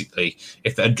 Basically,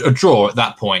 if a draw at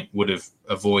that point would have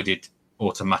avoided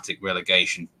automatic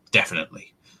relegation,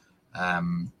 definitely.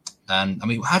 And I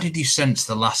mean, how did you sense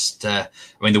the last? I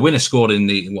mean, the winner scored in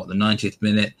the 90th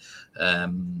minute.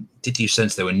 Did you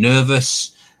sense they were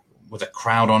nervous with a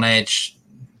crowd on edge?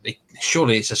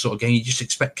 Surely it's a sort of game you just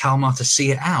expect Kalmar to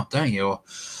see it out, don't you? Or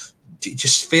it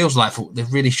just feels like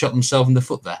they've really shot themselves in the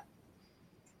foot there.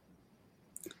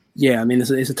 Yeah, I mean, it's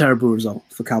a terrible result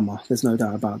for Kalmar. There's no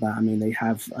doubt about that. I mean, they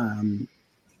have,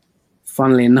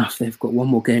 funnily enough, they've got one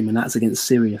more game, and that's against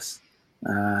Sirius.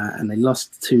 And they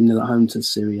lost 2-0 at home to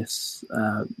Sirius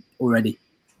already.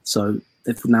 So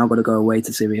they've now got to go away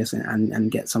to Sirius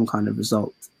and get some kind of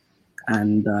result.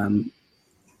 And,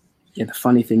 the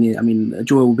funny thing is, I mean, a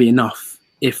draw will be enough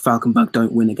if Falkenberg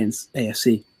don't win against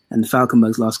AFC. And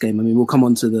Falkenberg's last game, I mean, we'll come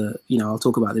on to I'll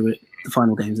talk about the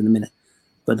final games in a minute.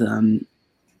 But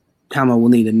Kalmar will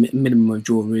need a minimum of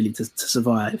draw really to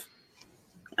survive.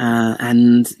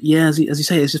 And yeah, as you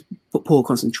say, it's just poor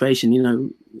concentration. You know,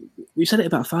 we've said it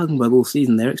about Falkenberg all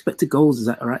season. Their expected goals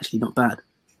are actually not bad.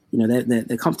 You know,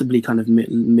 they're comfortably kind of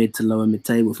mid to lower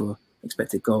mid-table for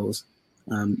expected goals.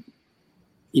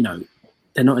 You know,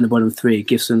 they're not in the bottom three.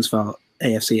 GIF Sundsvall,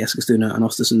 AFC, Eskilstuna, and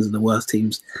Östersund are the worst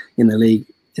teams in the league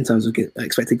in terms of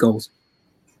expected goals.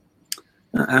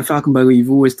 And Falkenberg, you've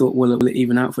always thought, will it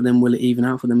even out for them? Will it even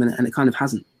out for them? And it kind of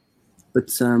hasn't. But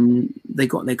they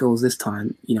got their goals this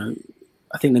time. You know,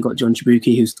 I think they got John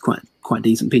Chibuki, who's quite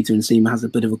decent. Peter Nsima has a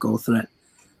bit of a goal threat.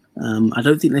 I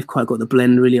don't think they've quite got the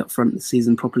blend really up front this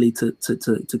season properly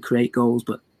to create goals,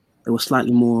 but they were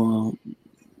slightly more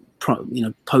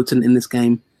potent in this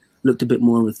game. Looked a bit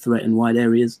more of a threat in wide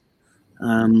areas.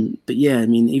 But yeah, I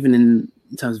mean, even in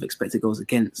terms of expected goals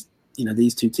against, you know,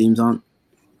 these two teams aren't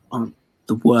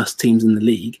the worst teams in the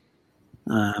league.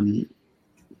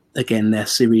 Again, they're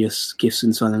Sirius, GIF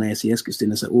Sundsvall and AFC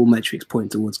Eskilstuna, so all metrics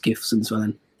point towards GIF Sundsvall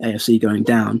and AFC going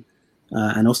down.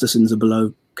 And Östersund are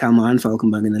below Kalmar and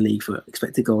Falkenberg in the league for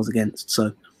expected goals against.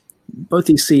 So both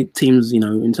these teams, you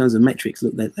know, in terms of metrics,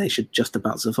 look that they should just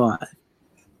about survive.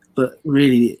 But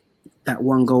really, that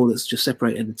one goal that's just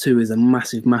separated the two is a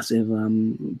massive, massive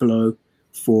blow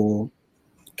for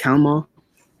Kalmar,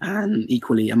 and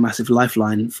equally a massive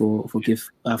lifeline for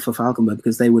Falkenberg,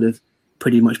 because they would have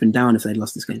pretty much been down if they'd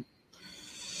lost this game.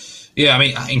 Yeah, I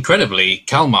mean, incredibly,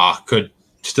 Kalmar could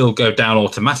still go down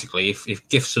automatically if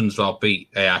GIF Sundsvall beat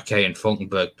ARK and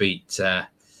Falkenberg beat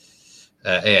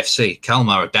AFC.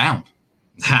 Kalmar are down,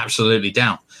 absolutely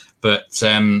down. But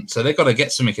so they've got to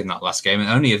get something in that last game, and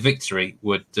only a victory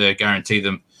would guarantee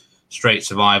them straight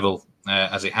survival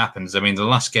as it happens. I mean, the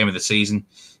last game of the season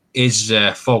is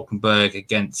Falkenberg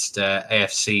against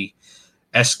AFC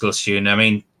Eskilstuna. I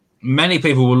mean, many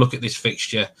people will look at this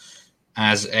fixture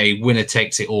as a winner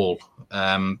takes it all,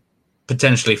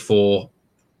 potentially for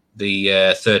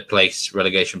the third place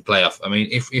relegation playoff. I mean,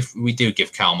 if we do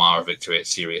give Kalmar a victory at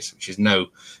Sirius, which is no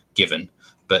given,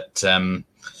 but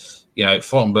you know,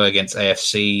 Falkenberg against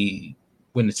AFC,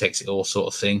 winner takes it all sort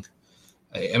of thing.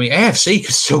 I mean, AFC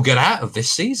could still get out of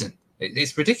this season.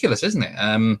 It's ridiculous, isn't it?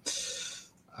 I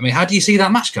mean, how do you see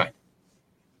that match going?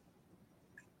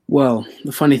 Well,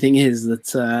 the funny thing is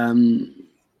that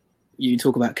you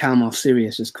talk about Kalmar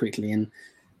Sirius just quickly, and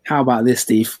how about this,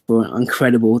 Steve, for an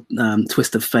incredible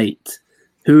twist of fate?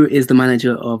 Who is the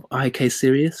manager of IK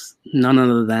Sirius? None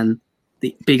other than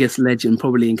the biggest legend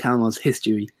probably in Kalmar's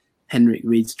history, Henrik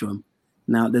Rydström.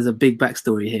 Now, there's a big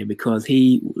backstory here because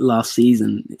he last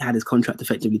season had his contract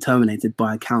effectively terminated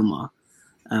by Kalmar.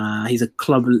 He's a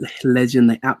club legend.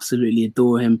 They absolutely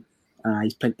adore him.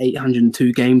 He's played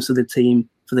 802 games for the team.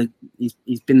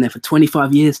 He's been there for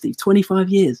 25 years, Steve. 25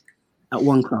 years at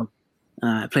one club.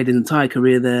 Played his entire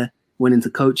career there. Went into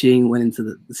coaching. Went into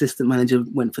the assistant manager.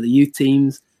 Went for the youth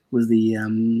teams. Was the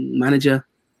manager.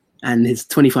 And his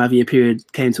 25-year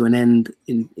period came to an end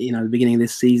in the beginning of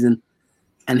this season.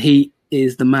 And he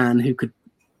is the man who could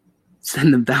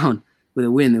send them down with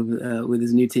a win with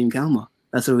his new team Kalmar.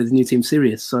 With his new team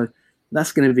Sirius. So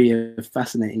that's going to be a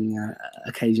fascinating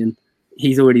occasion.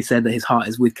 He's already said that his heart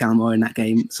is with Kalmar in that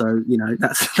game. So, you know,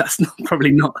 that's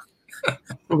probably not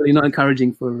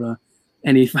encouraging for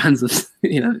any fans of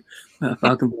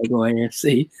Falkenberg or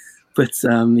AFC, but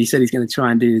he said he's going to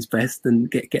try and do his best and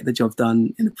get the job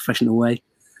done in a professional way.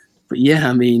 But yeah,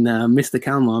 I mean, Mr.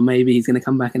 Kalmar, maybe he's going to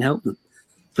come back and help them.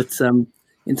 But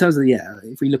in terms of,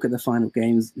 if we look at the final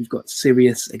games, we've got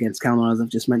Sirius against Kalmar, as I've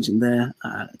just mentioned there,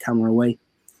 Kalmar away.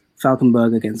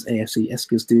 Falkenberg against AFC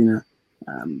Eskilstuna.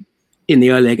 In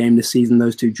the earlier game this season,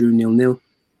 those two drew 0-0.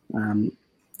 And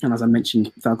as I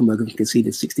mentioned, Falkenberg have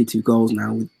conceded 62 goals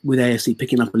now. With AFC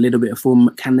picking up a little bit of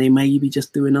form, can they maybe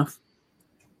just do enough?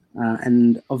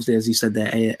 And obviously, as you said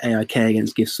there, AIK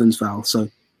against GIF Sundsvall. So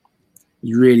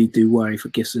you really do worry for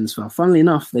GIF Sundsvall. Funnily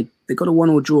enough, they got a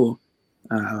 1-1 draw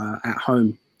at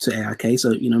home to AIK.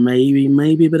 So,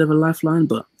 maybe a bit of a lifeline.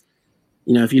 But,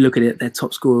 if you look at it, their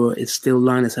top scorer is still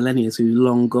Linus Helenius, who's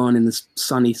long gone in the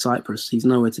sunny Cyprus. He's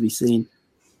nowhere to be seen.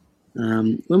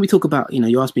 When we talk about,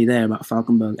 you asked me there about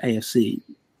Falkenberg AFC,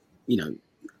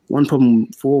 one problem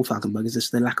for Falkenberg is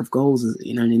just their lack of goals.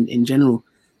 In general,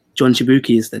 John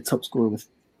Chibuki is their top scorer with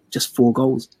just 4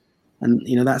 goals. And,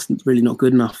 that's really not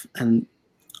good enough. And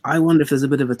I wonder if there's a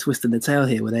bit of a twist in the tail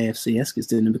here with AFC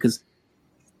Eskilstuna, because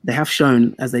they have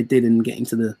shown, as they did in getting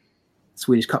to the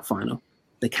Swedish Cup final,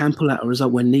 they can pull out a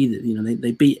result when needed.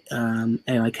 They beat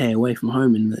AIK away from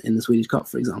home in the Swedish Cup,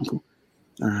 for example.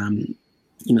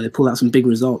 They pull out some big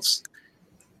results.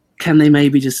 Can they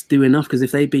maybe just do enough? Because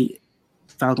if they beat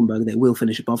Falkenberg, they will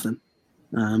finish above them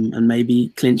and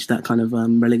maybe clinch that kind of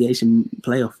relegation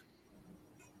playoff.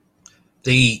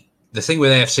 The thing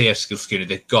with AFC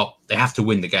Eskilstuna, they have to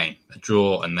win the game. A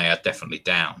draw and they are definitely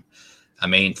down. I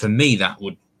mean, for me, that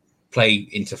would play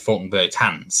into Falkenberg's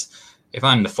hands. If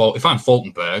I'm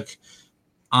Falkenberg,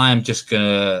 I am just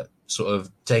gonna sort of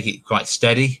take it quite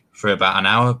steady for about an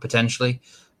hour potentially.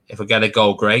 If I get a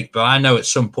goal, great. But I know at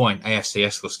some point AFC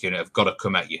Eskilstuna have got to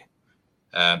come at you.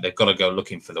 They've got to go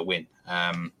looking for the win.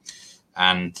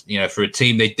 And for a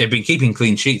team, they've been keeping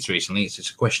clean sheets recently. It's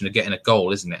just a question of getting a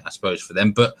goal, isn't it? I suppose for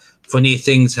them. But funny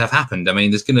things have happened. I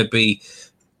mean, there's going to be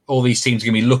all these teams are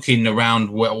going to be looking around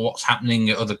what's happening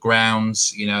at other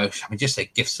grounds. Just say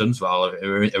GIF Sundsvall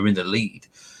are in the lead.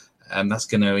 That's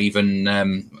going to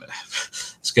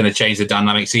it's going to change the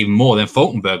dynamics even more. Then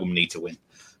Falkenberg will need to win.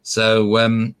 So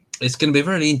it's going to be a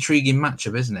very intriguing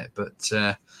matchup, isn't it? But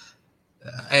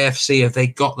AFC, have they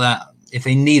got that? If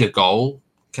they need a goal,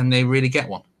 can they really get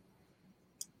one?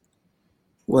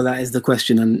 Well, that is the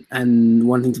question. And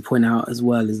one thing to point out as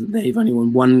well is that they've only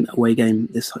won one away game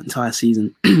this entire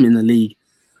season in the league,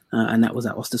 and that was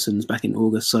at Östersunds back in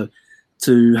August. So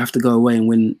to have to go away and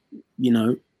win,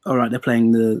 all right, they're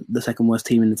playing the second worst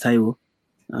team in the table,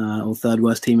 or third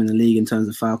worst team in the league in terms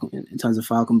of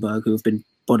Falkenberg, who have been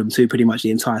bottom 2 pretty much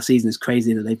the entire season. It's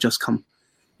crazy that they've just come,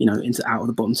 out of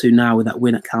the bottom 2 now with that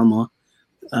win at Kalmar.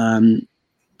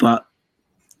 But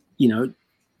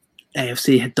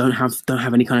AFC don't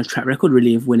have any kind of track record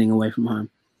really of winning away from home.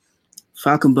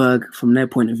 Falkenberg, from their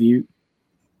point of view,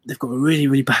 they've got a really,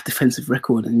 really bad defensive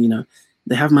record, and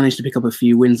they have managed to pick up a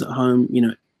few wins at home.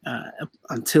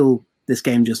 Until this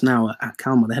game just now at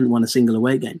Kalmar, they hadn't won a single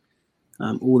away game.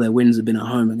 All their wins have been at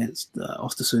home against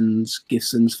Östersunds, GIF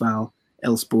Sundsvall,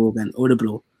 Elfsborg, and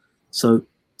Örebro. So,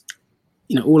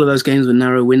 all of those games were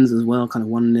narrow wins as well, kind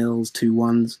of 1-0s,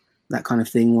 2-1s, that kind of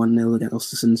thing. 1-0 against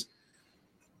Östersunds.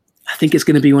 I think it's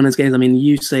going to be one of those games. I mean,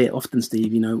 you say it often,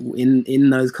 Steve, in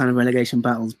those kind of relegation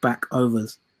battles, back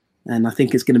overs. And I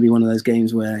think it's going to be one of those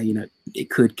games where, it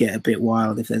could get a bit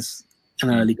wild if there's an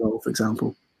early goal, for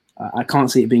example. I can't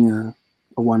see it being a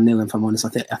 1-0, if I'm honest.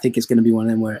 I think it's going to be one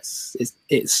of them where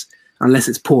it's unless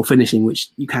it's poor finishing, which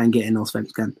you can get in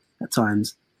Allsvenskan at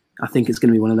times. I think it's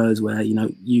going to be one of those where,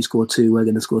 you score 2, we're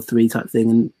going to score 3 type thing,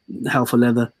 and hell for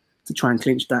leather to try and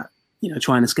clinch that.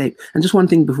 Try and escape. And just one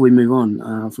thing before we move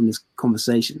on from this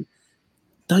conversation,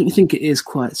 don't you think it is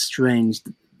quite strange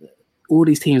that all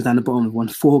these teams down the bottom have won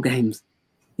 4 games,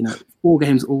 4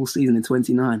 games all season in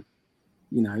 29,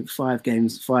 5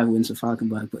 games, 5 wins for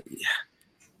Falkenberg. But yeah,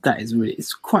 that is really,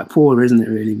 it's quite poor, isn't it,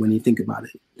 really, when you think about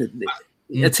it?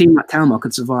 A team like Kalmar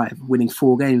could survive winning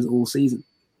 4 games all season,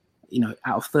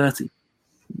 out of 30.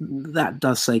 That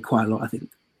does say quite a lot, I think.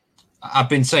 I've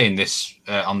been saying this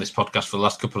on this podcast for the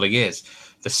last couple of years.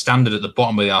 The standard at the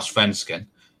bottom of the Allsvenskan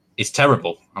is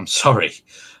terrible. I'm sorry.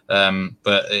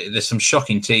 But there's some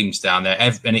shocking teams down there.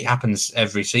 And it happens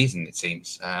every season, it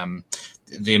seems.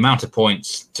 The amount of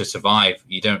points to survive,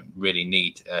 you don't really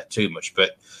need too much.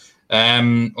 But I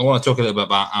want to talk a little bit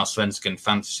about Allsvenskan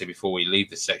fantasy before we leave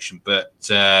this section. But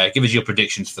give us your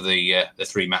predictions for the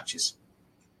 3 matches.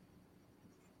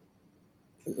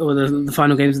 Or the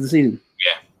final games of the season?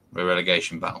 Yeah. A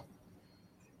relegation battle.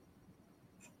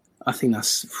 I think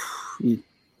that's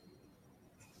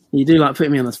You do like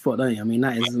putting me on the spot, don't you? I mean,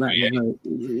 that is no,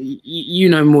 you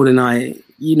know more than I.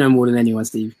 You know more than anyone,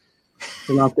 Steve.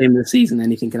 The last game of the season,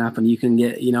 anything can happen. You can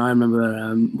get, I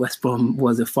remember West Brom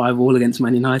was a 5-5 against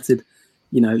Man United.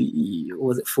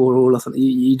 Was it 4-4 or something?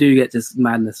 You do get just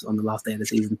madness on the last day of the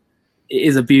season. It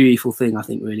is a beautiful thing, I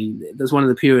think. Really, that's one of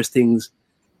the purest things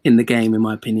in the game, in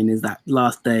my opinion, is that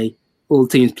last day, all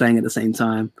teams playing at the same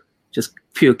time, just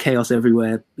pure chaos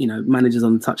everywhere. Managers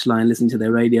on the touchline listening to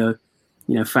their radio.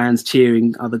 Fans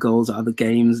cheering other goals at other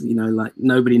games. Like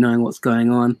nobody knowing what's going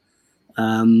on.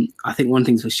 I think one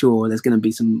thing's for sure, there's going to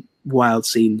be some wild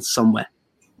scenes somewhere,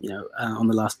 on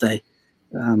the last day.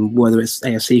 Whether it's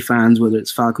AFC fans, whether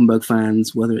it's Falkenberg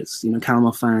fans, whether it's,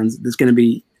 Kalmar fans, there's going to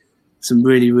be some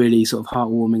really, really sort of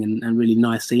heartwarming and really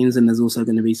nice scenes. And there's also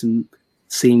going to be some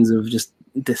scenes of just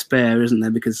despair, isn't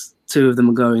there? Because 2 of them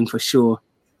are going for sure.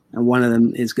 And one of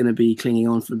them is going to be clinging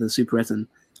on for the Superettan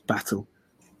battle.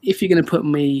 If you're going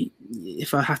to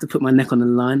if I have to put my neck on the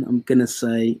line, I'm going to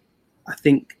say, I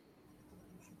think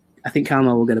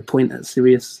Kalmar will get a point at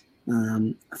Sirius.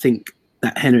 I think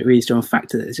that Henrik Rydström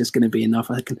factor is just going to be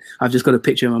enough. I've just got a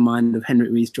picture in my mind of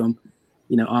Henrik Rydström,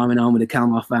 arm in arm with the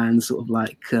Kalmar fans, sort of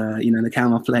like, the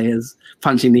Kalmar players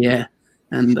punching the air,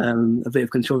 and a bit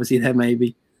of controversy there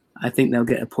maybe. I think they'll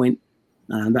get a point.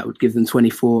 That would give them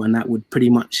 24, and that would pretty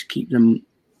much keep them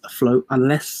afloat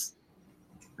unless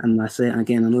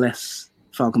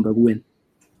Falkenberg win.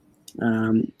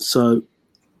 So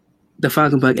the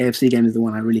Falkenberg AFC game is the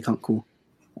one I really can't call.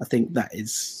 I think that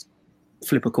is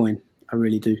flip a coin. I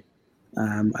really do.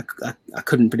 I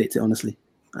couldn't predict it, honestly.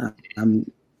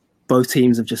 Both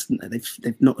teams have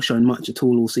they've not shown much at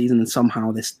all season, and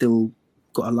somehow they've still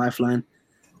got a lifeline.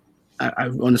 I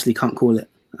honestly can't call it.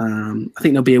 I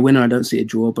think there'll be a winner. I don't see a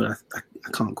draw, but I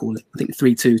can't call it. I think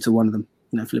 3-2 to one of them,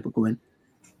 flip a coin.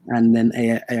 And then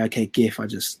AIK GIF, I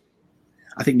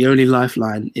think the only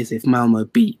lifeline is if Malmo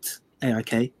beat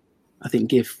AIK. I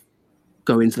think GIF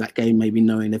go into that game maybe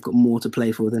knowing they've got more to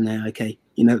play for than AIK.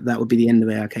 That would be the end of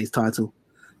AIK's title.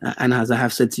 And as I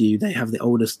have said to you, they have the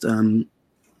oldest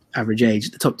average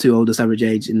age. The top 2 oldest average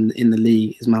age in the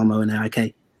league is Malmo and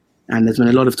AIK. And there's been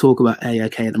a lot of talk about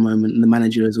AIK at the moment. And the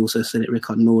manager has also said it,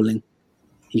 Rickard Norling.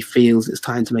 He feels it's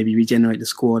time to maybe regenerate the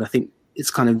squad. I think it's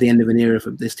kind of the end of an era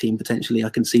for this team, potentially. I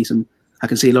can see a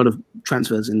lot of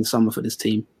transfers in the summer for this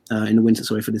team, in the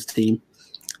winter, for this team.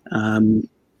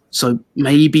 So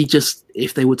maybe just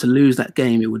if they were to lose that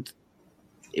game, it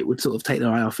would sort of take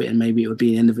their eye off it, and maybe it would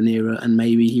be the end of an era, and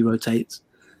maybe he rotates,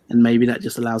 and maybe that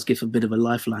just allows GIF a bit of a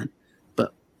lifeline.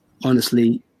 But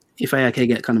honestly, if AIK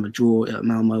get kind of a draw at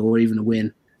Malmo or even a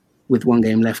win with 1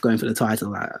 game left going for the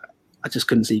title, I just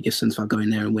couldn't see GIF Sundsvall going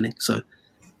there and winning. So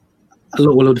a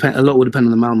lot will depend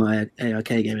on the Malmo AIK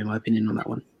game, in my opinion, on that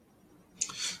one.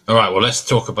 All right, well, let's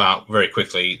talk about very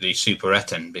quickly the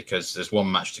Superettan, because there's one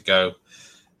match to go.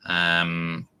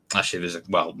 Actually, there's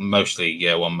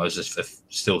there's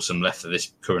still some left of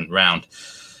this current round.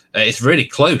 It's really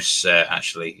close,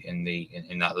 actually, in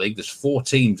that league. There's 4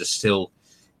 teams that are still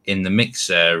in the mix.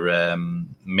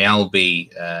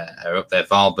 Mjällby are up there.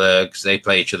 Valbergs, they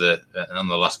play each other on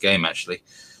the last game, actually.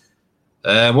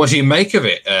 What do you make of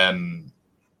it,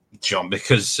 John?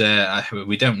 Because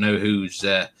we don't know who's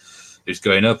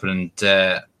going up, and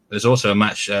there's also a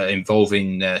match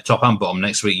involving top and bottom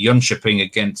next week. Jönköping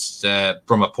against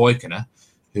Bromma-Poikina,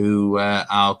 who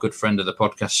our good friend of the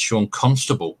podcast, Sean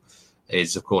Constable,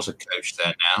 is of course a coach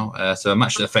there now. So a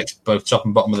match that affects both top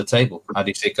and bottom of the table. How do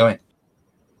you see it going?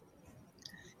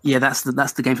 Yeah, that's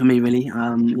the game for me, really.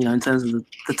 In terms of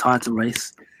the title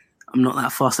race, I'm not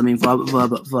that fast. I mean,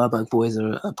 Varberg boys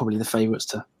are probably the favourites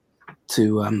to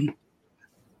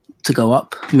go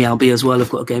up. Mjällby as well have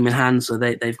got a game in hand, so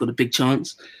they've got a big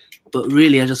chance. But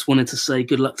really, I just wanted to say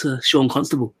good luck to Sean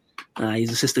Constable. He's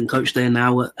assistant coach there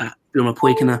now at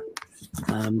Bromma-Poikina,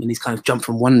 and he's kind of jumped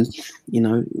from one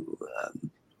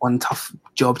tough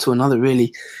job to another,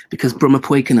 really, because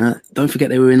Bromma-Poikina, don't forget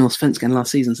they were in Allsvenskan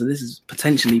last season, so this is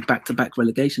potentially back-to-back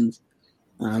relegations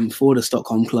for the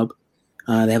Stockholm club.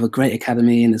 They have a great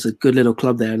academy, and it's a good little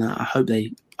club there, and I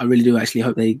really do actually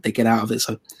hope they get out of it.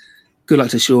 So good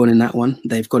luck to Sean in that one.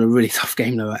 They've got a really tough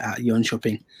game though at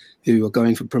Jönköping, who are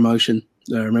going for promotion.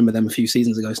 I remember them a few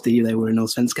seasons ago, Steve. They were in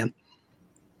Allsvenskan,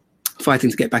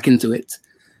 fighting to get back into it.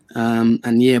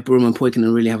 And yeah,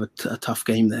 Bromma-Poikina really have a tough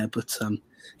game there. But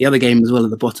the other game as well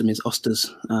at the bottom is Osters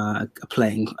are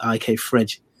playing IK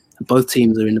Frej. Both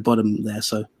teams are in the bottom there.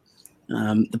 So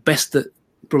the best that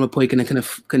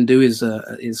Bromma-Poikina can do is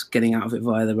getting out of it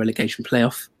via the relegation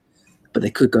playoff. But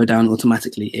they could go down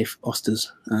automatically if Osters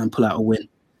pull out a win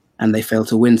and they fail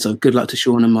to win. So good luck to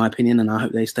Sean, in my opinion, and I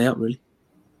hope they stay up, really.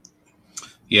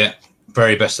 Yeah,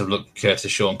 very best of luck to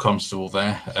Sean Constable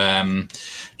there.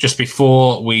 Just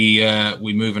before we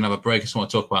move and have a break, I just want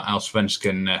to talk about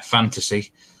Allsvenskan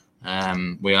Fantasy.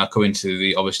 We are coming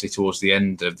to obviously towards the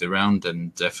end of the round,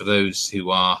 and for those who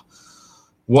are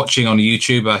watching on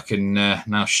YouTube, I can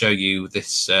now show you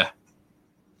this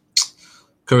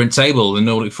current table, the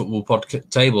Nordic Football Podcast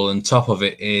table, and top of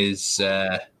it is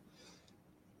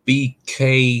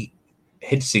BK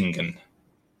Hidsingen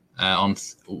on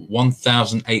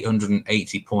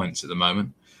 1,880 points at the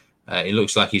moment. It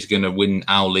looks like he's going to win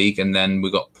our league, and then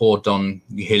we've got poor Don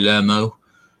Guillermo,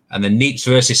 and then Neeps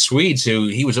versus Swedes, who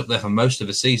he was up there for most of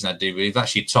the season. I do believe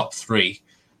actually top three.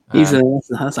 He's a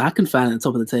Hakan fan at the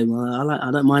top of the table. I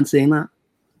don't mind seeing that.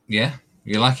 Yeah,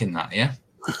 you're liking that, yeah.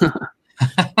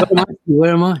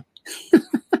 Where am I?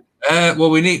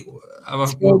 Well, we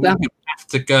have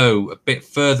to go a bit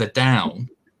further down.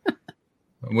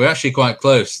 We're actually quite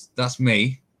close. That's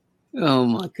me. Oh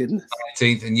my goodness!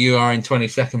 19th, and you are in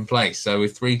 22nd place. So we're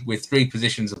three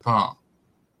positions apart.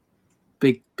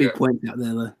 Big point out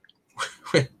there, though.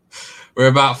 We're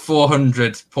about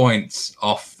 400 points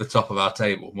off the top of our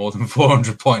table. More than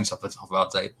 400 points off the top of our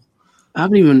table. I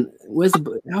haven't even.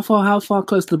 How far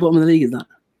close to the bottom of the league is that?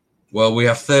 Well, we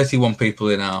have 31 people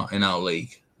in our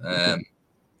league. I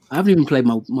haven't even played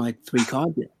my 3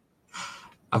 cards yet.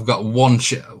 I've got one.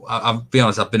 I'll be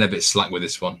honest. I've been a bit slack with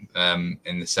this one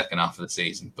in the second half of the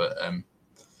season, but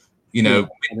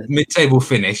mid-table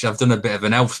finish. I've done a bit of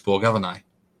an Elfsborg, haven't I?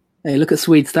 Hey, look at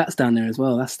Swede stats down there as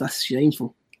well. That's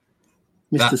shameful.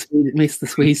 Mr.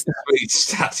 Swede stats. Swede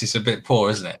stats is a bit poor,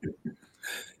 isn't it?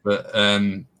 But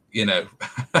I've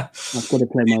got to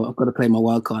play my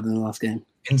wild card in the last game.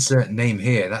 Insert name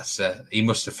here. That's he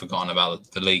must have forgotten about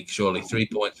the league. Surely 3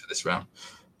 points for this round.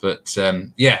 But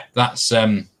that's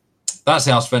the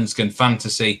Allsvenskan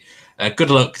Fantasy.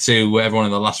 Good luck to everyone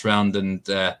in the last round, and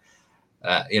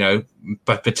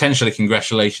but potentially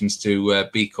congratulations to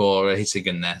Bikor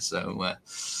Hidsingen there. So,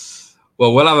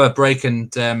 well, we'll have a break,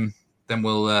 and then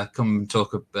we'll come and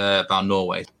talk about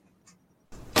Norway.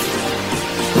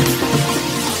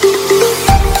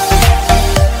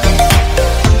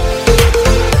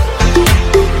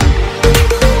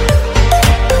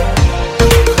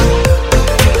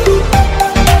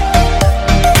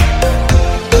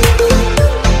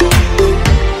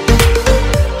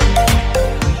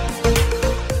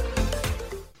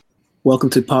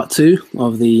 Welcome to part 2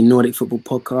 of the Nordic Football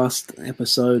Podcast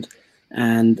episode,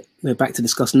 and we're back to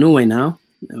discuss Norway now.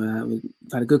 We've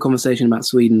had a good conversation about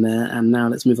Sweden there, and now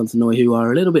let's move on to Norway, who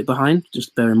are a little bit behind.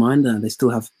 Just bear in mind they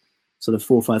still have sort of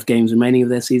 4 or 5 games remaining of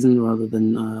their season rather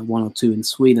than 1 or 2 in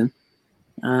Sweden.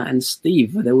 And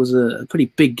Steve, there was a pretty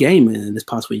big game this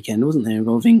past weekend, wasn't there,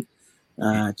 involving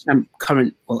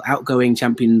outgoing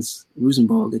champions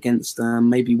Rosenborg against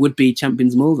maybe would-be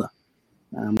champions Molde.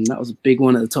 That was a big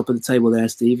one at the top of the table there,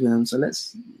 Steve. So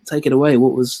let's take it away.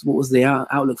 What was the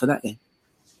outlook for that game?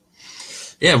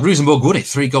 Yeah, Rosenborg won it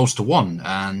 3-1,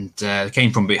 and they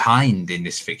came from behind in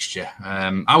this fixture.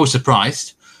 I was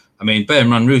surprised. I mean, bear in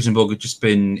mind, Rosenborg had just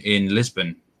been in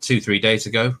Lisbon 2-3 days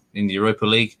ago in the Europa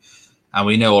League, and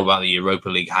we know all about the Europa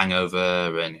League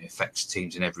hangover, and it affects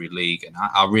teams in every league. And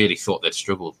I really thought they'd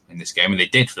struggle in this game, and they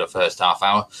did for the first half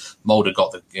hour. Molde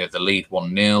got the lead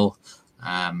 1-0.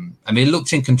 I mean, it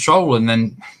looked in control, and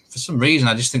then for some reason,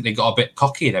 I just think they got a bit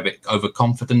cocky and a bit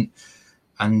overconfident,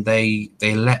 and they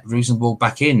let Rosenborg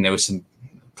back in. There was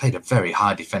played a very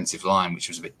high defensive line, which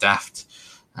was a bit daft.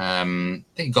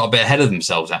 They got a bit ahead of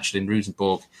themselves, actually, and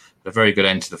Rosenborg had a very good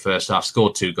end to the first half,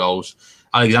 scored 2 goals.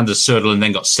 Alexander Söderlund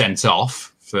then got sent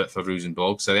off for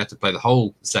Rosenborg, so they had to play the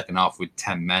whole second half with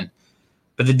 10 men.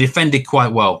 But they defended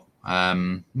quite well.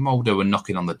 Molde were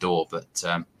knocking on the door, but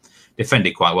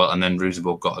defended quite well, and then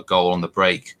Rosenborg got a goal on the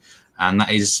break, and that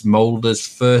is Molde's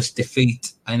first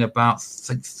defeat in about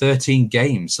 13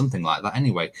 games, something like that.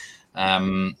 Anyway,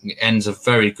 it ends a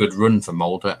very good run for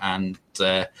Molde, and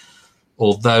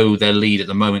although their lead at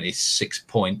the moment is 6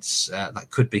 points,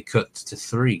 that could be cut to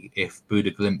 3 if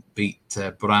Bodø/Glimt beat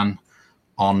Brann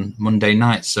on Monday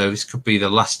night. So this could be the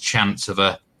last chance of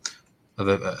a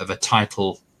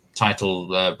title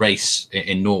race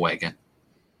in Norway again.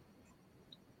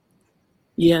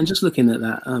 Yeah, and just looking at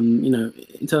that,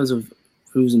 in terms of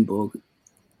Rosenborg,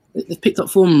 they've picked up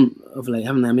form of late,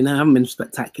 haven't they? I mean, they haven't been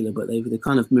spectacular, but they've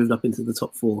kind of moved up into the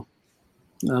top 4.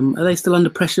 Are they still under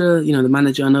pressure? The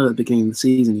manager, I know at the beginning of the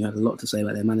season you had a lot to say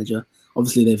about their manager.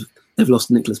 Obviously, they've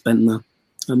lost Niklas Bentner.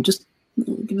 Just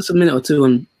give us a minute or two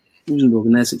on Rosenborg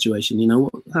and their situation.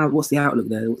 What's the outlook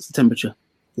there? What's the temperature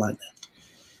like there?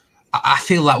 I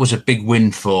feel that was a big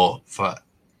win for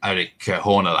Erik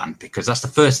Horneland, because that's the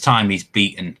first time he's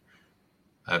beaten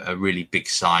a really big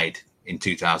side in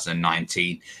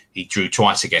 2019. He drew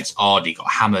twice against Odd. He got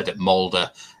hammered at Molde,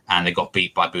 and they got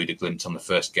beat by Bodø/Glimt on the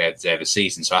first day of the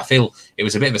season. So I feel it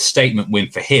was a bit of a statement win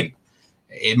for him.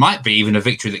 It might be even a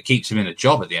victory that keeps him in a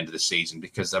job at the end of the season,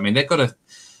 because I mean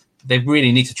they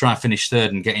really need to try and finish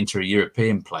third and get into a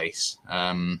European place.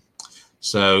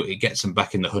 So it gets them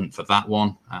back in the hunt for that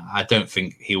one. I don't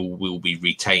think he will be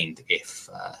retained if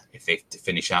they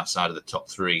finish outside of the top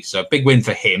three. So big win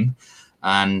for him.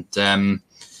 And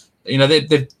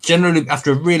they've generally,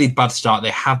 after a really bad start,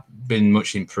 they have been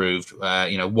much improved.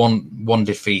 One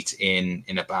defeat in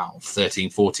about 13,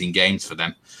 14 games for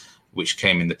them, which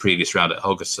came in the previous round at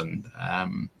Haugesund.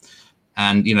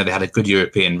 And they had a good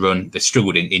European run. They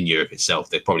struggled in Europe itself.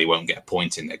 They probably won't get a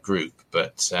point in their group,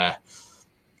 but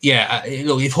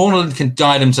look, if Horneland can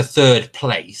guide them to third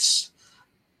place,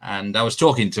 and I was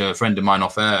talking to a friend of mine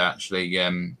off air actually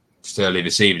just earlier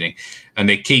this evening, and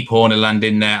they keep Horneland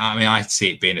in there. I mean, I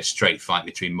see it being a straight fight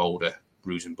between Molde,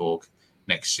 Rosenborg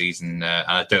next season, and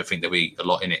I don't think there'll be a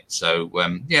lot in it. So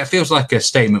it feels like a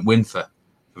statement win for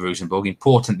Rosenborg.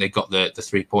 Important they got the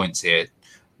 3 points here.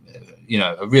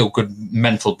 A real good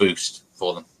mental boost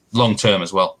for them, long term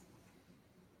as well.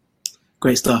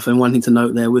 Great stuff. And one thing to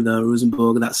note there with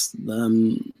Rosenborg, that's a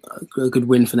good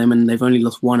win for them, and they've only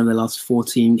lost one of their last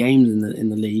 14 games in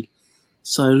the league.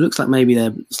 So it looks like maybe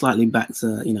they're slightly back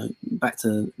to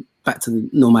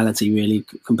normality really,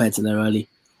 compared to their early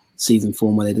season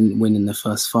form where they didn't win in the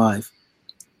first 5.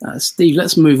 Steve,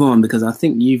 let's move on, because I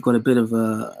think you've got a bit of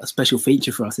a special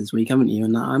feature for us this week, haven't you?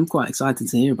 And I'm quite excited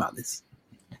to hear about this.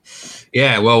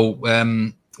 Yeah, well,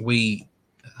 I'm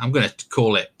going to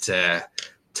call it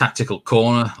Tactical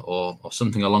Corner or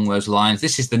something along those lines.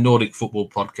 This is the Nordic Football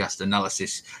Podcast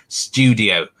Analysis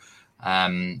Studio,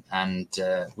 and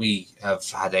we have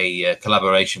had a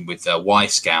collaboration with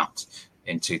Wyscout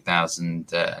in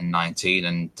 2019,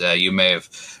 and you may have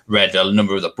read a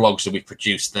number of the blogs that we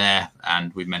produced there,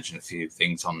 and we've mentioned a few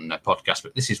things on the podcast,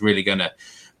 but this is really going to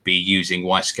be using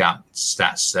Wyscout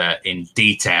stats in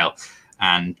detail.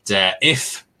 And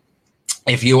if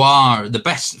you are the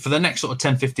best for the next sort of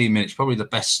 10-15 minutes, probably the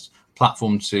best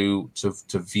platform to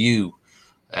view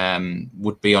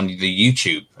would be on the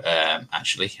YouTube,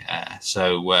 actually.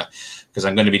 Because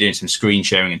I'm going to be doing some screen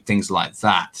sharing and things like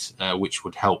that, which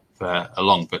would help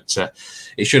along. But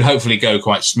it should hopefully go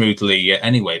quite smoothly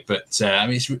anyway. But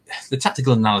the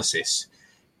tactical analysis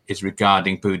is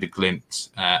regarding Bodø/Glimt,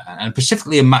 and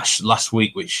specifically a match last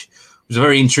week, which was a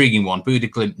very intriguing one.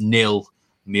 Bodø/Glimt 0,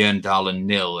 Mjøndalen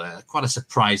 0. Quite a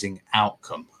surprising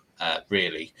outcome,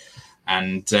 really.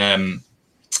 And I'm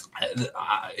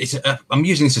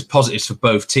using this as positives for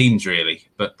both teams, really,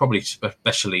 but probably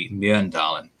especially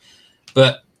Mjøndalen.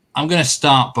 But I'm going to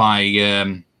start by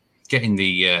getting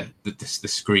the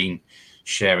screen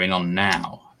sharing on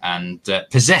now. And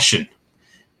possession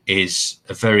is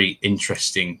a very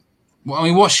interesting. I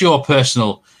mean, what's your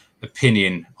personal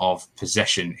opinion of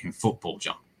possession in football,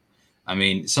 John? I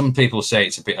mean, some people say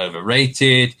it's a bit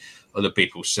overrated. Other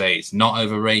people say it's not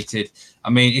overrated. I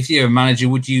mean, if you're a manager,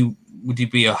 would you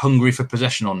be hungry for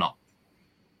possession or not?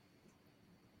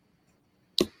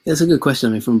 That's a good question.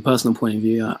 I mean, from a personal point of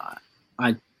view,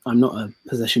 I'm not a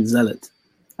possession zealot.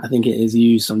 I think it is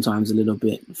used sometimes a little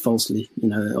bit falsely.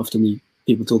 Often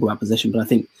people talk about possession, but I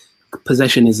think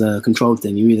possession is a controlled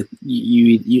thing. You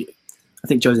I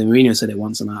think Jose Mourinho said it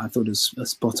once, and I thought it was a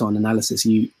spot-on analysis.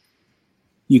 You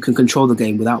can control the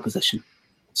game without possession.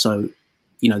 So,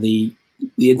 the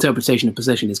interpretation of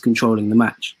possession is controlling the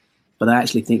match. But I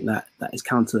actually think that is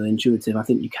counterintuitive. I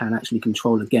think you can actually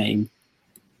control a game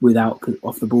without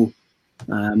off the ball.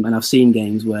 And I've seen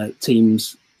games where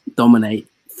teams dominate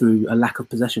through a lack of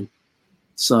possession.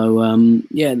 So,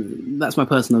 that's my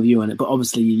personal view on it. But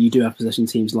obviously, you do have possession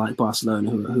teams like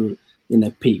Barcelona who in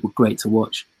their peak were great to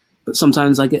watch. But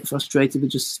sometimes I get frustrated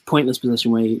with just pointless possession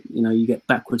where, you get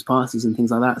backwards passes and things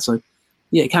like that. So,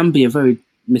 it can be a very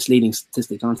misleading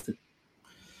statistic, can't it?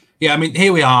 Yeah, I mean,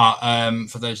 here we are.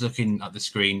 For those looking at the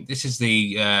screen, this is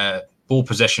the ball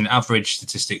possession average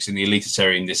statistics in the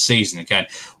Eliteserien this season. Again,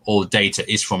 all the data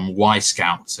is from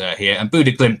Wyscout here. And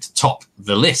Bodø/Glimt top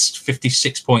the list,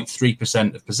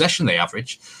 56.3% of possession they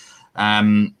average.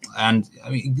 And I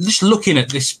mean, just looking at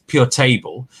this pure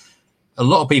table, a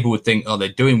lot of people would think, they're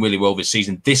doing really well this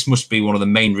season. This must be one of the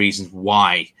main reasons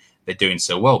why they're doing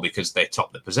so well, because they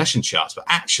top the possession charts. But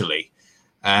actually,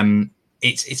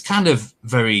 it's kind of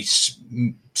very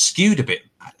skewed a bit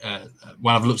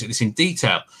when I've looked at this in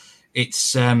detail.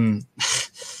 It's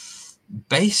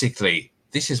basically,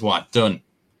 this is what I've done.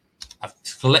 I've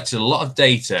collected a lot of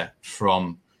data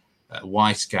from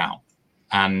Wyscout,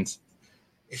 and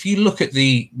if you look at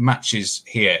the matches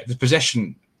here, the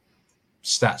possession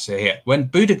stats are here. When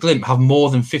Buda Glimt have more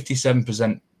than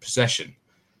 57% possession,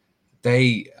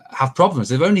 they have problems.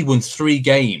 They've only won 3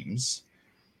 games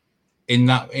in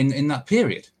that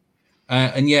period,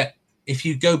 and yet if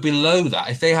you go below that,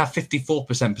 if they have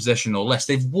 54% possession or less,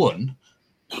 they've won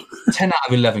 10 out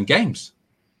of 11 games.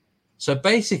 So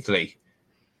basically,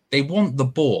 they want the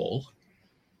ball,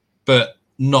 but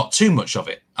not too much of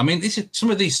it. I mean,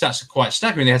 some of these stats are quite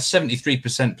staggering. They had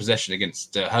 73% possession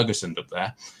against Haugesund up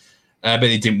there, but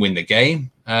they didn't win the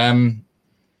game.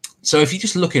 So if you're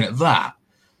just looking at that,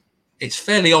 it's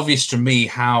fairly obvious to me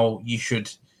how you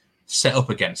should set up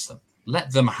against them.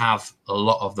 Let them have a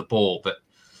lot of the ball. But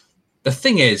the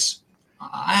thing is,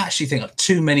 I actually think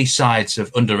too many sides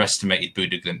have underestimated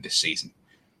Buda Glimt this season.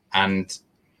 And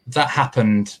that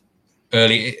happened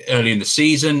early in the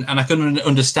season, and I can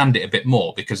understand it a bit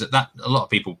more because a lot of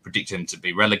people predicted them to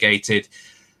be relegated.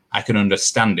 I can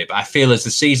understand it, but I feel as the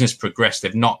season has progressed,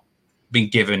 they've not been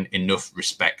given enough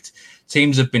respect.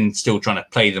 Teams have been still trying to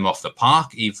play them off the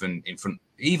park, even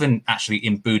actually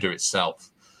in Buda itself,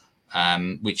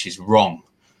 which is wrong.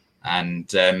 And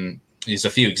there's a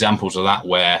few examples of that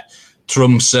where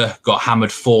Tromsø got hammered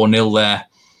 4-0 there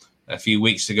a few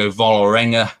weeks ago.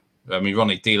 Vålerenga, I mean,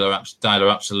 Ronny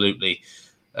Deila absolutely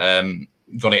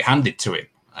got it handed to him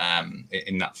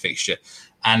in that fixture.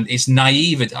 And it's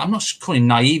naive. I'm not calling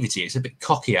naivety. It's a bit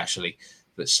cocky, actually,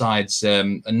 that sides are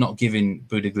not giving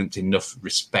Buda Glimt enough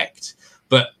respect.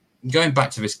 But going back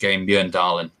to this game,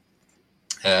 Mjøndalen,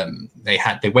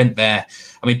 they went there.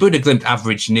 I mean, Buda Glimt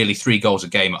averaged nearly 3 goals a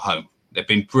game at home. They've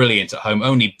been brilliant at home.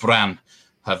 Only Brann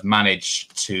have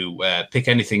managed to pick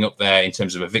anything up there in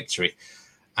terms of a victory.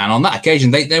 And on that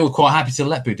occasion, they were quite happy to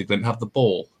let Buda Glimt have the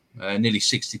ball, nearly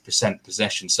 60%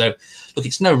 possession. So, look,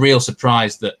 it's no real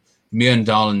surprise that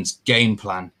Mjøndalen's game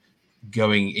plan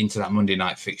going into that Monday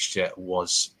night fixture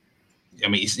was, I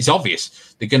mean, it's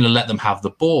obvious. They're going to let them have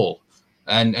the ball.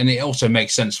 And it also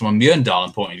makes sense from a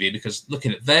Mjøndalen point of view because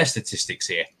looking at their statistics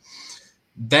here,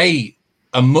 they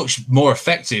are much more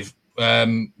effective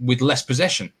with less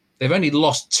possession. They've only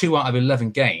lost 2 out of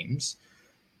 11 games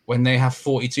when they have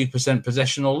 42%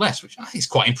 possession or less, which I think is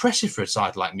quite impressive for a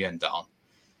side like Mjøndalen.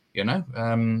 You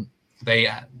know,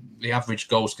 the average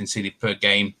goals conceded per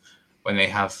game when they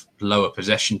have lower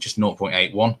possession, just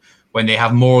 0.81. When they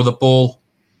have more of the ball,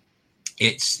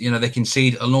 it's, you know, they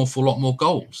concede an awful lot more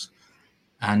goals.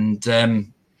 And,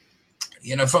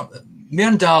 you know,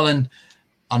 Mjøndalen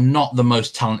are not the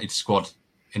most talented squad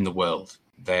in the world.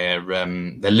 They're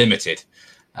limited.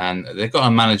 And they've got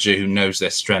a manager who knows their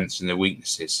strengths and their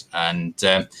weaknesses. And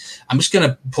I'm just going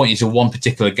to point you to one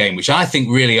particular game, which I think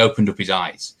really opened up his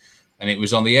eyes. And it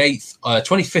was on the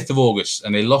 25th of August,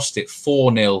 and they lost it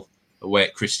 4-0 away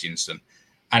at Kristiansund.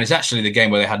 And it's actually the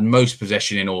game where they had most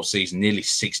possession in all season, nearly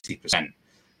 60%.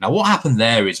 Now, what happened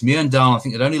there is Mjøndalen, I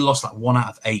think, had only lost like 1 out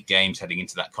of 8 games heading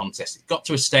into that contest. It got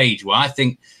to a stage where I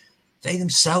think they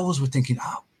themselves were thinking,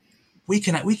 oh, we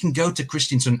can go to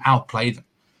Kristiansund and outplay them.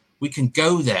 We can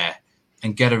go there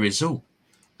and get a result.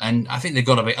 And I think they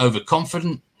got a bit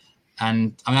overconfident.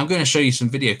 And I mean, I'm going to show you some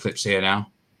video clips here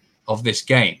now of this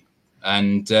game.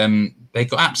 And they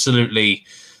got absolutely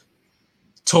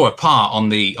tore apart on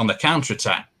the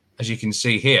counter-attack, as you can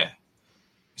see here.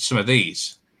 Some of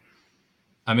these.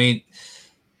 I mean,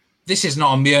 this is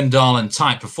not a Mjøndalen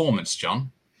type performance,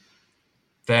 John.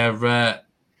 They're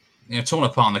torn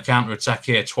apart on the counter-attack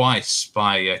here twice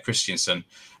by Kristiansund.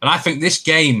 And I think this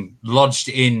game lodged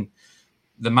in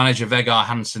the manager Vegard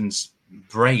Hansen's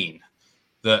brain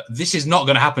that this is not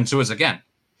going to happen to us again.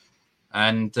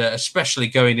 And especially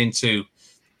going into,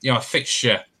 you know, a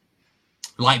fixture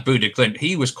like Buda Glimt,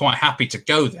 he was quite happy to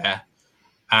go there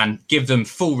and give them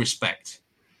full respect,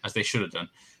 as they should have done.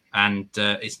 And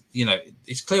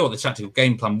it's clear what the tactical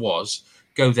game plan was: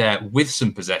 go there with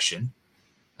some possession.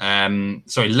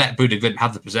 Let Buda Glimt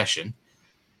have the possession,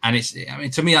 and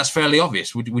to me that's fairly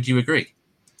obvious. Would you agree?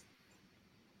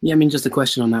 Yeah, I mean, just a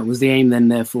question on that: was the aim then,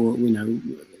 therefore, you know,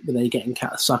 were they getting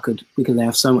suckered because they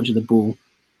have so much of the ball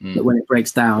that when it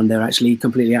breaks down, they're actually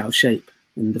completely out of shape,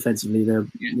 and defensively they're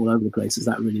all over the place? Is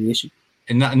that really the issue?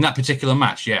 In that particular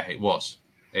match, yeah, it was.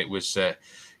 It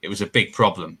was a big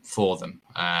problem for them,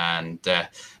 and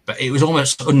but it was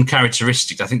almost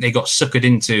uncharacteristic. I think they got suckered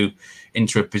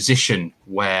into a position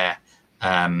where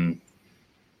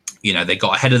they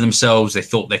got ahead of themselves. They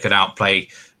thought they could outplay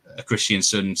a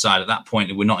Kristiansund side at that point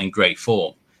who were not in great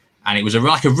form, and it was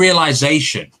like a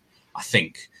realization, I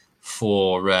think,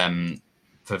 for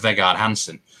Vegard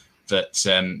Hansen that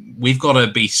we've got to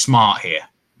be smart here.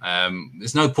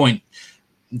 There's no point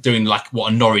doing like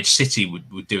what a Norwich City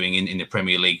were doing in the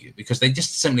Premier League, because they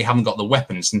just simply haven't got the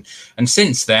weapons. And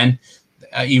since then,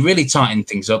 he really tightened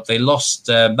things up. They lost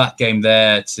that game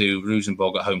there to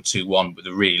Rosenborg at home 2-1 with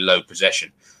a really low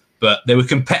possession. But they were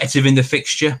competitive in the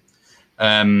fixture.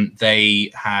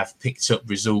 They have picked up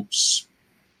results.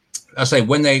 I say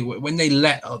when they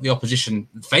let the opposition,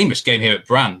 famous game here at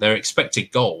Brann, their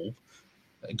expected goals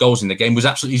in the game was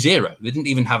absolutely 0. They didn't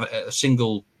even have a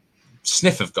single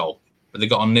sniff of goal, but they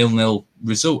got a 0-0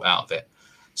 result out of it.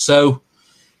 So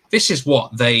this is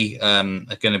what they are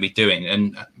going to be doing.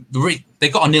 And they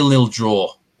got a 0-0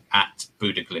 draw at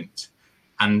Bodø/Glimt.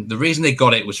 And the reason they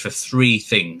got it was for 3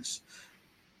 things.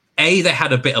 A, they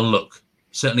had a bit of luck,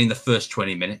 certainly in the first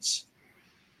 20 minutes.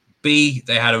 B,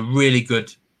 they had a really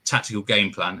good tactical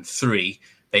game plan. 3,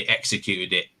 they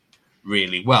executed it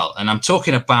really well. And I'm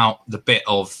talking about the bit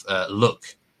of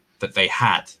luck that they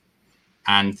had.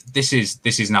 And this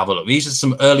is now the look. These are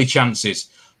some early chances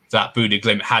that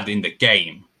Bodø/Glimt had in the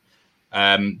game.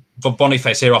 But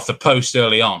Boniface here off the post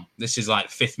early on. This is like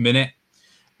 5th minute.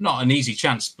 Not an easy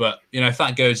chance, but if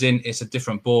that goes in, it's a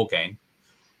different ball game.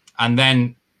 And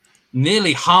then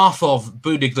nearly half of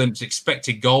Bodø/Glimt's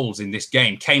expected goals in this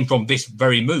game came from this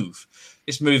very move.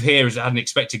 This move here has had an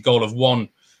expected goal of 1.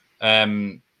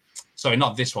 Sorry,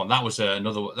 not this one. That was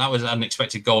another. That was an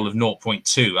expected goal of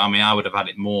 0.2. I mean, I would have had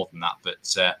it more than that. But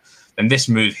then this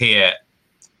move here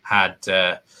had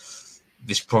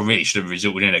this probably really should have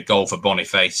resulted in a goal for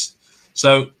Boniface.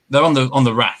 So they're on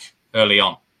the rack early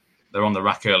on. They're on the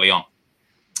rack early on,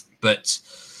 but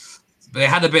they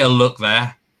had a bit of luck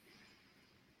there,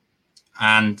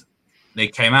 and they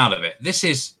came out of it. This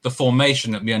is the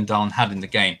formation that Mjøndalen had in the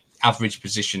game. Average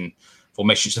position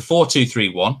formation. It's a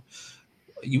 4-2-3-1.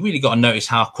 You really got to notice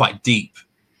how quite deep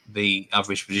the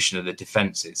average position of the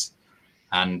defence is,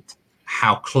 and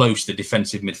how close the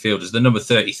defensive midfielders. The number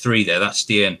 33 there, that's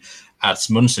Stian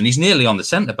Adsmundsen. He's nearly on the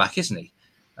centre back, isn't he?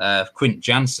 Quint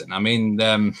Jansen. I mean,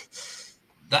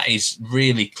 that is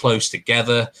really close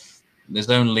together. There's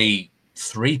only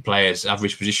 3 players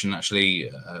average position actually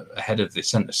ahead of the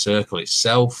centre circle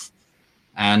itself,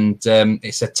 and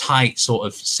it's a tight sort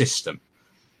of system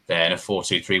there in a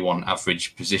 4-2-3-1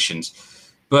 average positions.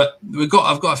 But I've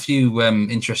got a few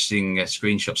interesting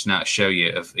screenshots now to show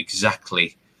you of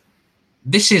exactly.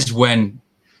 This is when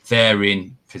they're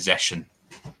in possession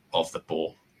of the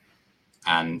ball,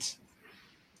 and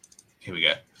here we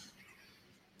go.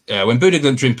 When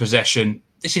Bodø/Glimt are in possession,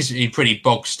 this is pretty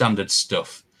bog standard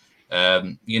stuff.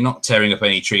 You're not tearing up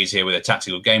any trees here with a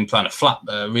tactical game plan.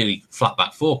 Really flat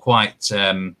back 4, quite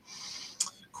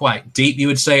deep, you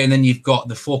would say, and then you've got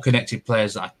the 4 connected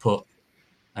players that I put.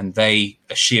 And they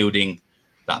are shielding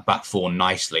that back 4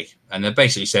 nicely. And they're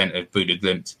basically saying to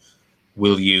Bodø/Glimt,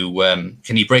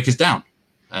 can you break us down?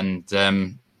 And,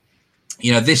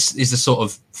 this is the sort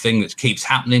of thing that keeps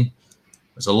happening.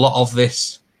 There's a lot of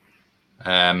this.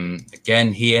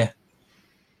 Again, here,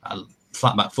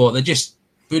 flat back 4.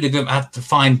 Bodø/Glimt have to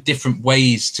find different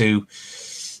ways to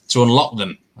unlock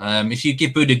them. If you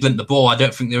give Bodø/Glimt the ball, I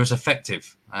don't think they're as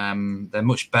effective. They're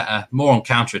much better, more on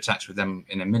counter-attacks with them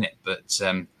in a minute. But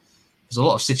there's a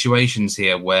lot of situations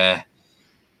here where,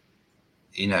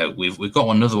 we've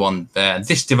got another one there.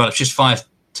 This develops just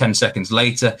 5-10 seconds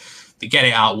later. They get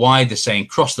it out wide. They're saying,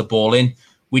 cross the ball in.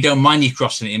 We don't mind you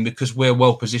crossing it in because we're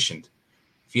well positioned.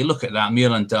 If you look at that,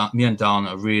 Mjøndalen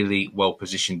are really well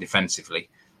positioned defensively.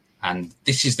 And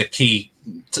this is the key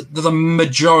to the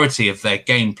majority of their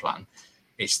game plan.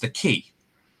 It's the key.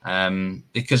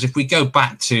 Because if we go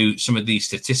back to some of these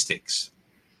statistics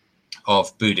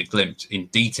of Bodø/Glimt in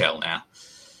detail now,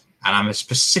 and I'm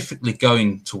specifically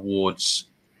going towards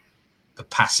the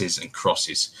passes and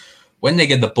crosses. When they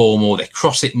get the ball more, they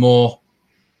cross it more.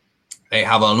 They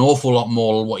have an awful lot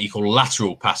more what you call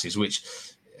lateral passes, which,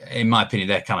 in my opinion,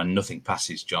 they're kind of nothing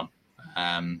passes, John.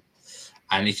 And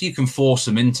if you can force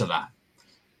them into that,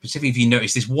 particularly if you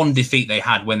notice this one defeat they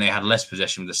had when they had less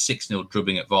possession with a 6-0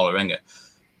 drubbing at Vålerenga,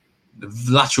 the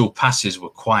lateral passes were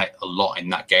quite a lot in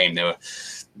that game. They were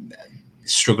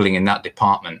struggling in that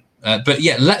department. But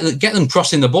yeah, get them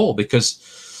crossing the ball,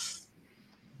 because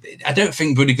I don't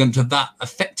think Bodø/Glimt are that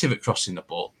effective at crossing the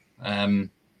ball.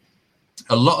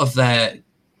 A lot of their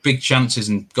big chances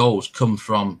and goals come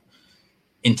from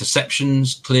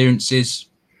interceptions, clearances,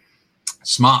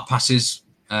 smart passes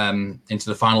into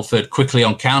the final third quickly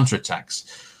on counter-attacks.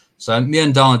 So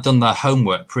Mjøndalen have done their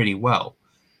homework pretty well.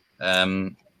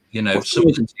 What's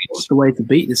the way to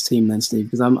beat this team then, Steve?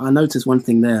 Because I noticed one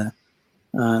thing there.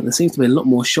 There seems to be a lot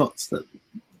more shots that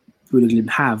Bodø/Glimt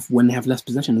have when they have less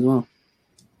possession as well.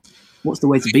 What's the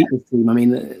way to beat this team? I mean,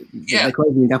 they're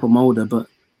closing the gap on Molde, but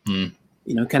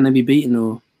can they be beaten?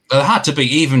 Or they're hard to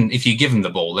beat, even if you give them the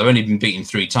ball. They've only been beaten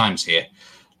 3 times here,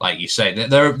 like you say.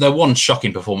 Their one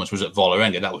shocking performance was at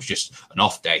Vålerenga. That was just an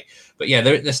off day. But yeah,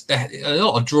 there's a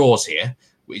lot of draws here,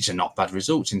 which are not bad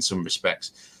results in some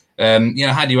respects. How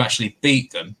do you actually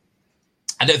beat them?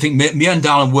 I don't think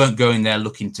Mjøndalen weren't going there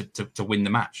looking to win the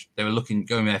match. They were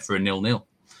going there for a 0-0.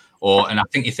 And I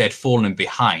think if they'd fallen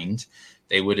behind,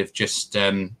 they would have just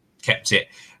kept it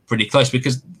pretty close,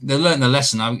 because they learned the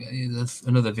lesson.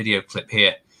 Another video clip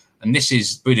here, and this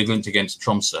is Bodø Glimt against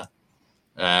Tromsø.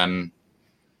 And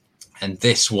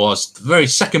this was the very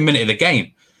second minute of the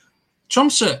game.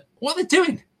 Tromsø, what are they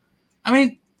doing? I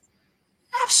mean,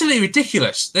 absolutely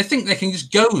ridiculous. They think they can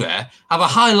just go there, have a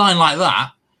high line like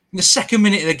that, in the second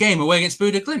minute of the game away against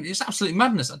Bodø Glimt. It's absolute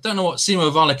madness. I don't know what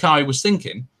Simo Valakari was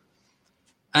thinking.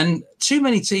 And too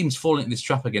many teams fall into this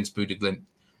trap against Bodø Glimt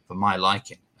for my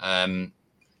liking.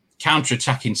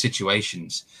 Counter-attacking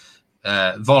situations.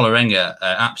 Vålerenga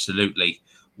are absolutely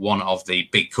one of the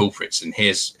big culprits, and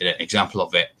here's an example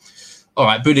of it. All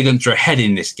right, Bodø Glimt are ahead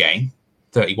in this game,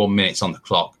 31 minutes on the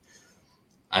clock,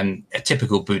 and a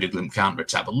typical Bodø Glimt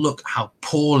counter-attack. But look how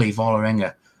poorly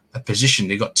Vålerenga are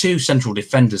positioned. They've got 2 central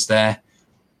defenders there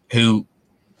who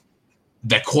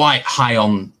they're quite high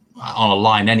on a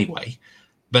line anyway,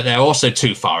 but they're also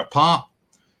too far apart.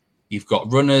 You've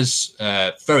got runners,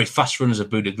 very fast runners of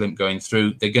Bodø Glimt going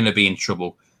through. They're going to be in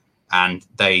trouble, and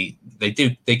they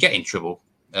get in trouble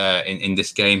in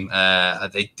this game.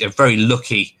 They're very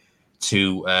lucky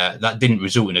to that didn't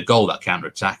result in a goal, that counter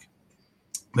attack,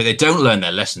 but they don't learn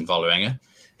their lesson. Vålerenga.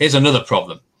 Here's another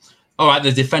problem. All right,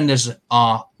 the defenders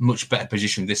are much better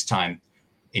positioned this time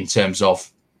in terms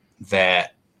of their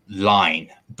line,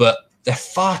 but they're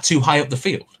far too high up the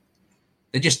field.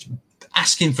 They're just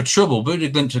asking for trouble.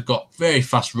 Bodø Glimt have got very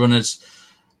fast runners,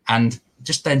 and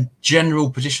just their general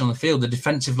position on the field, the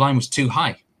defensive line was too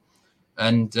high.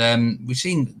 And we've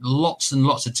seen lots and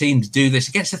lots of teams do this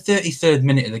against the 33rd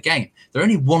minute of the game. They're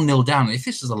only 1-0 down. If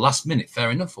this is the last minute,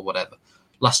 fair enough, or whatever,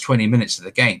 last 20 minutes of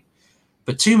the game.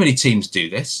 But too many teams do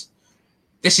this.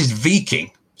 This is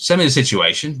Viking, similar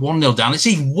situation, 1-0 down. It's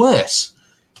even worse.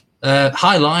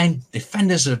 High line,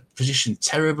 defenders are positioned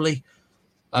terribly.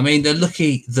 I mean, they're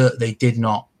lucky that they did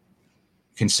not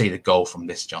concede a goal from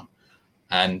this, John.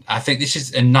 And I think this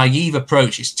is a naive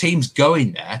approach. It's teams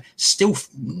going there, still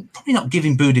probably not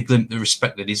giving Bodø Glimt the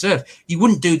respect they deserve. You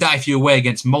wouldn't do that if you were away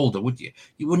against Molde, would you?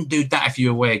 You wouldn't do that if you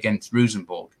were away against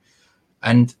Rosenborg.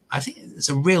 And I think it's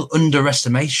a real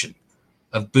underestimation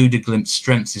of Bodø Glimt's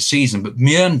strength this season. But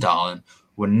Mjøndalen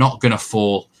were not going to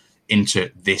fall into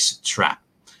this trap.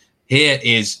 Here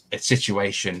is a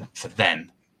situation for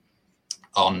them.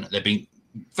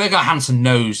 Vegard Hansen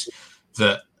knows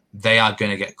that they are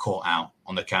going to get caught out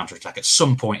on the counter-attack at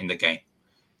some point in the game.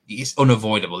 It's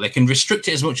unavoidable. They can restrict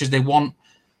it as much as they want,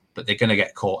 but they're going to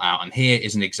get caught out. And here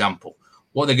is an example.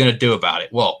 What they're going to do about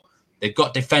it? Well, they've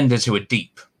got defenders who are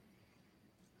deep.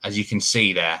 As you can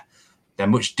see there, they're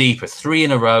much deeper. 3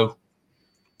 in a row,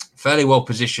 fairly well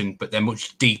positioned, but they're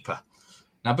much deeper.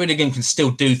 Now, Bodø Glimt can still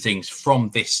do things from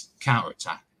this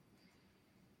counter-attack,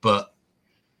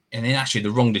 and then actually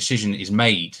the wrong decision is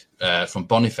made from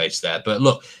Boniface there. But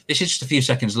look, this is just a few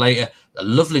seconds later. A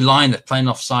lovely line. They're playing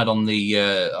offside on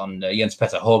Jens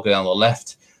Petter Hauge on the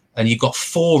left. And you've got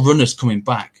 4 runners coming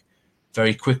back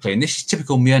very quickly. And this is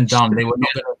typical Mjøndalen. They were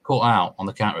not going to get caught out on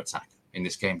the counter-attack in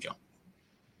this game, John.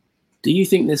 Do you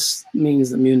think this means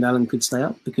that Mjøndalen could stay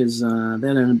up? Because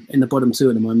they're in the bottom 2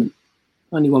 at the moment.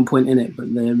 Only 1 point in it,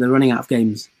 but they're running out of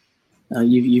games.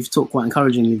 You've talked quite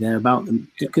encouragingly there about them.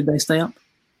 Could they stay up?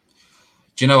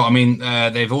 Do you know, I mean,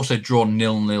 they've also drawn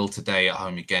 0-0 today at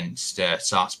home against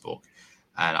Salzburg.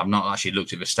 And I've not actually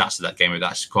looked at the stats of that game, but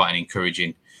that's quite an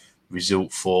encouraging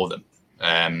result for them.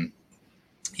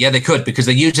 Yeah, they could, because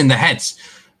they're using their heads.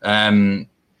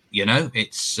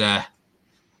 It's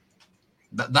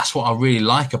that's what I really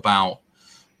like about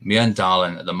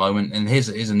Mjøndalen at the moment. And here's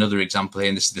another example here.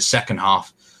 And this is the second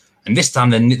half. And this time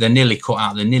they're nearly caught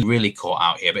out. They're nearly really caught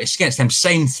out here. But it's against them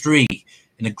same 3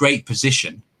 in a great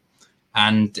position.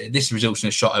 And this results in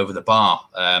a shot over the bar,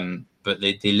 but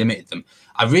they limited them.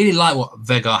 I really like what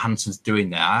Vegard Hansen's doing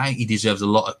there. I think he deserves a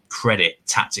lot of credit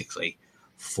tactically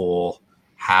for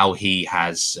how he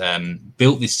has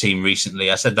built this team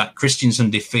recently. I said that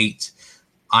Kristiansund defeat,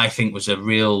 I think, was a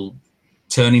real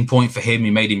turning point for him.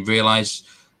 He made him realise,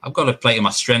 I've got to play to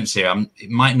my strengths here. It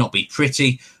might not be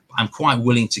pretty, but I'm quite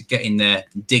willing to get in there,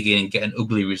 dig in and get an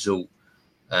ugly result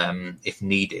if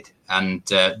needed. And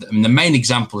the main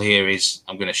example here is,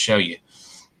 I'm going to show you,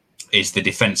 is the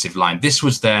defensive line. This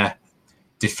was their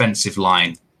defensive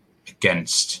line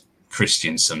against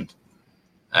Kristiansund.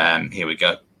 Here we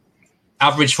go.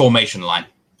 Average formation line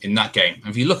in that game. And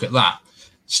if you look at that,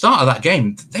 start of that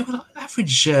game, they were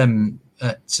average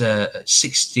at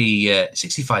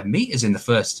 65 meters in the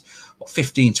first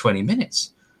 15, 20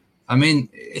 minutes. I mean,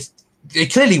 they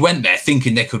clearly went there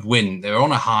thinking they could win. They were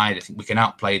on a high. They think we can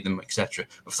outplay them, etc.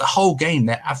 But for the whole game,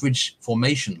 their average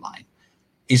formation line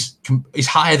is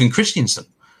higher than Christensen.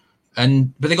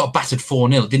 But they got battered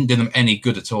 4-0. It didn't do them any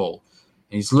good at all.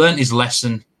 And he's learned his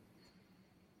lesson.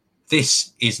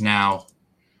 This is now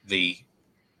the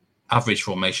average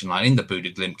formation line in the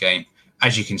Bodø/Glimt game.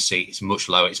 As you can see, it's much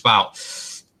lower. It's about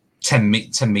 10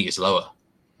 meters lower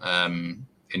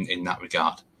in that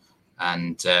regard.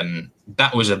 And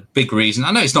that was a big reason.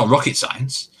 I know it's not rocket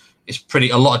science. It's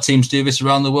a lot of teams do this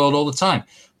around the world all the time.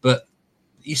 But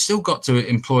you still got to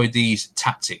employ these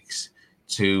tactics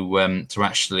to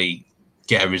actually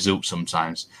get a result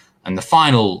sometimes. And the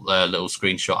final little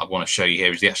screenshot I want to show you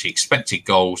here is the actually expected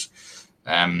goals.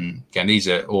 Again, these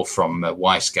are all from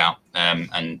Wyscout.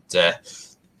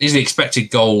 These are the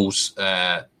expected goals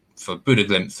for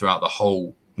Bodø/Glimt throughout the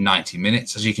whole 90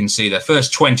 minutes. As you can see, their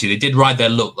first 20, they did ride their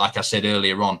luck, like I said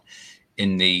earlier on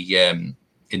in the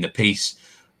piece.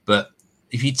 But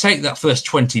if you take that first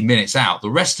 20 minutes out, the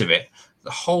rest of it,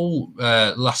 the whole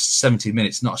last 70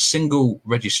 minutes, not a single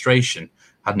registration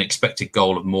had an expected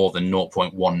goal of more than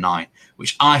 0.19,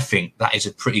 which I think that is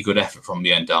a pretty good effort from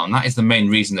Mjøndalen. And that is the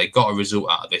main reason they got a result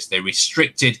out of this. They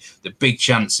restricted the big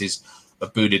chances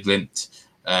of Bodø/Glimt.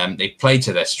 They played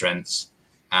to their strengths.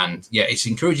 And, yeah, it's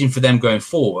encouraging for them going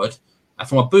forward. And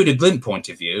from a Bodø/Glimt point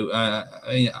of view,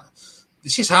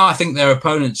 this is how I think their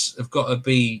opponents have got to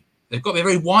be. They've got to be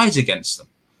very wise against them.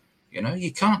 You know,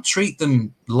 you can't treat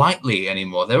them lightly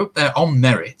anymore. They're up there on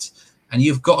merit. And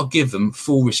you've got to give them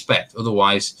full respect.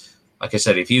 Otherwise, like I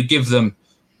said, if you give them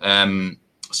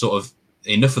sort of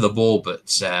enough of the ball,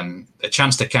 but a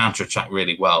chance to counter-attack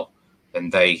really well, then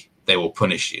they will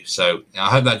punish you. So I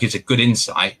hope that gives a good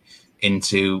insight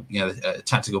into a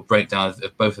tactical breakdown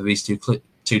of both of these two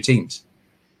teams.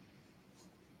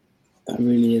 That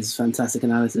really is fantastic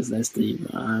analysis there, Steve.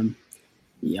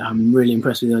 Yeah, I'm really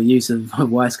impressed with your use of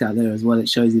Wyscout there as well. It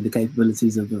shows you the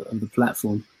capabilities of the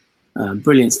platform.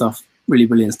 Brilliant stuff. Really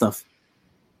brilliant stuff.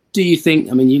 Do you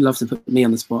think, I mean, you love to put me on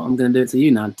the spot. I'm going to do it to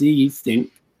you now. Do you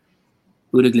think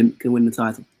Bodø/Glimt can win the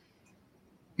title?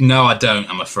 No, I don't,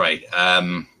 I'm afraid.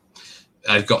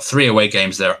 I've got 3 away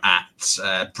games. They're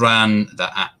at Brann,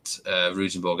 they're at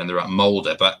Rosenborg, and they're at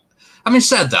Molde. But having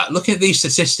said that, looking at these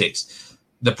statistics,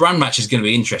 the Brann match is going to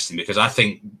be interesting because I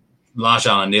think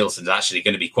Lars-Arne Nielsen is actually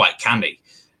going to be quite canny.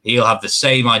 He'll have the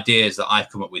same ideas that I've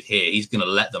come up with here. He's going to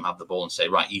let them have the ball and say,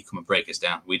 right, you come and break us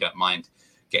down. We don't mind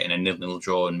getting a 0-0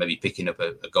 draw and maybe picking up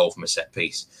a goal from a set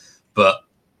piece. But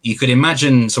you could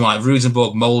imagine someone like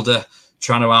Rosenborg, Molde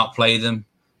trying to outplay them.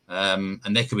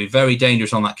 And they could be very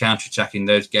dangerous on that counter-attack in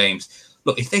those games.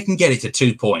 Look, if they can get it to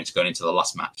 2 points going into the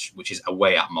last match, which is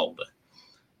away at Molde,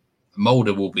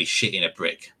 Molde will be shitting a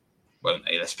brick, won't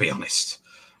they? Let's be honest.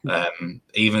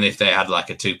 Even if they had like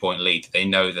a 2-point lead, they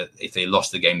know that if they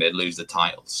lost the game, they'd lose the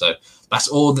title. So that's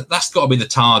all. That's got to be the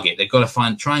target. They've got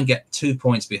to try and get 2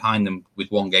 points behind them with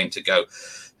 1 game to go.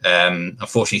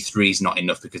 Unfortunately, 3 is not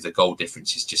enough because the goal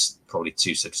difference is just probably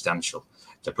too substantial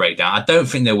to break down. I don't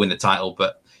think they'll win the title,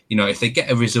 but if they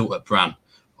get a result at Brann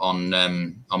on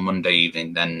Monday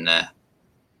evening, then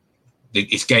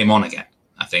it's game on again,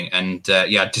 I think. And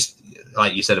just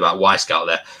like you said about Wyscout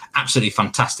there, absolutely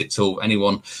fantastic tool.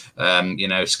 Anyone,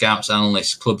 scouts,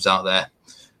 analysts, clubs out there,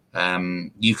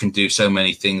 you can do so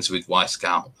many things with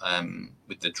Wyscout,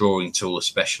 with the drawing tool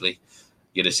especially.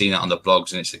 You'd have seen that on the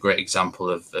blogs, and it's a great example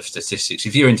of statistics.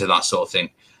 If you're into that sort of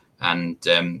thing, and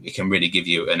it can really give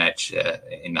you an edge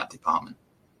in that department.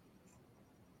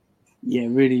 Yeah,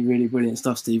 really, really brilliant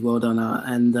stuff, Steve. Well done.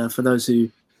 And for those who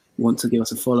want to give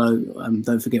us a follow,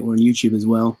 don't forget we're on YouTube as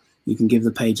well. You can give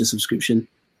the page a subscription.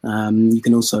 You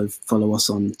can also follow us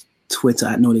on Twitter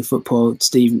at Nordic Football.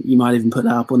 Steve, you might even put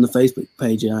that up on the Facebook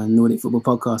page, Nordic Football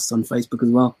Podcast on Facebook as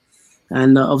well.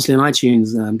 And obviously on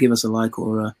iTunes, give us a like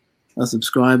or a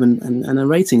subscribe and a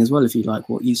rating as well if you like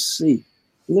what you see.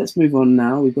 Let's move on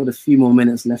now. We've got a few more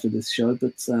minutes left of this show,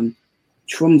 but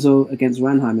Tromsø against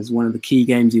Ranheim is one of the key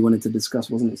games you wanted to discuss,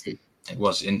 wasn't it, Steve? It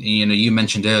was. And, you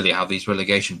mentioned earlier how these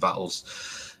relegation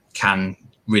battles can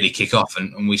really kick off,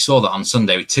 and we saw that on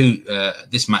Sunday with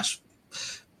this match.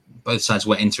 Both sides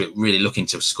went into it really looking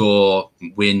to score,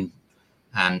 win,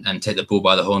 and take the bull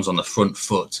by the horns on the front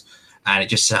foot. And it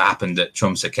just so happened that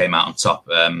Tromsø came out on top.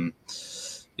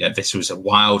 This was a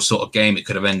wild sort of game. It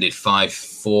could have ended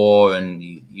 5-4, and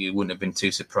you wouldn't have been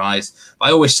too surprised. But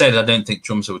I always said I don't think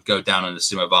Tromsø would go down under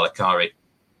Simo Valakari.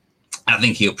 I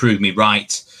think he'll prove me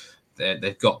right.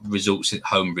 They've got results at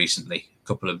home recently, a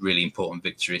couple of really important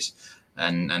victories.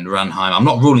 And Ranheim, I'm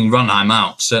not ruling Ranheim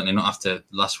out, certainly not after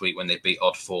last week when they beat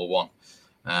Odd 4-1.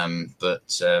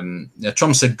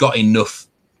 Tromsø got enough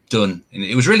done. And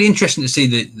it was really interesting to see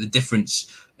the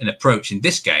difference in approach in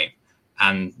this game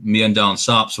and Mjøndalen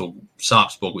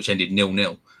Sarpsborg, which ended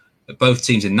 0-0. Both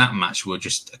teams in that match were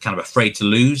just kind of afraid to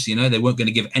lose. You know, they weren't going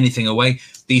to give anything away.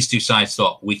 These two sides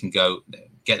thought, we can go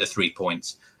get the 3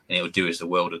 points and it will do us the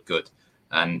world of good.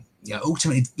 And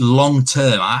ultimately, long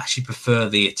term, I actually prefer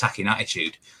the attacking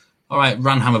attitude. All right,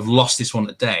 Ranheim have lost this one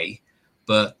today,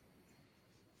 but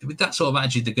with that sort of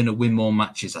attitude, they're going to win more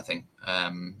matches, I think.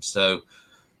 So,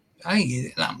 I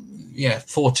think,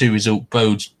 4-2 result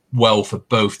bodes well for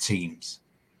both teams.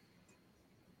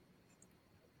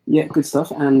 Yeah, good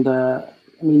stuff. And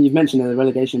you've mentioned the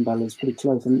relegation battle is pretty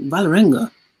close. And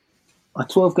Vålerenga are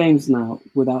 12 games now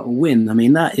without a win. I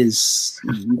mean, that is,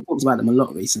 we've talked about them a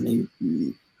lot recently.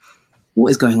 What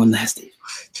is going on there, Steve?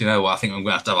 Do you know what? I think I'm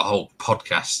going to have a whole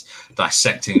podcast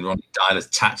dissecting Ronny Deilers'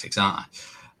 tactics, aren't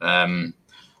I?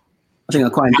 I think I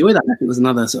quite enjoy that. If it was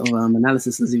another sort of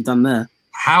analysis as you've done there.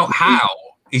 How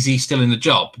is he still in the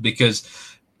job? Because,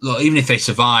 look, even if they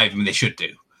survive, I mean, they should do.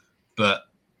 But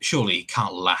surely he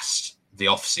can't last the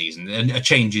off-season. A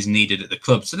change is needed at the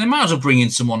club. So they might as well bring in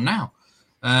someone now.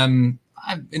 In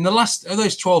the last of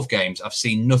those 12 games, I've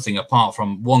seen nothing apart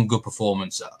from one good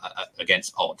performance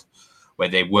against Odd, where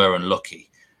they were unlucky.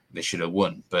 They should have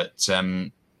won. But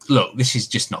look, this is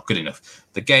just not good enough.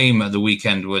 The game at the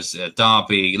weekend was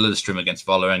Derby Lillestrøm against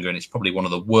Vålerenga, and it's probably one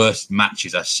of the worst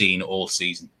matches I've seen all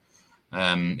season.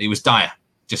 It was dire,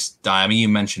 just dire. I mean, you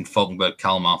mentioned Falkenberg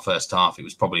Kalmar first half. It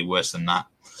was probably worse than that.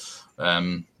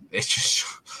 It's just,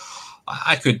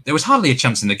 there was hardly a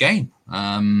chance in the game.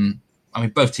 I mean,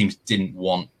 both teams didn't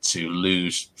want to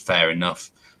lose, fair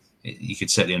enough. You could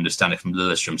certainly understand it from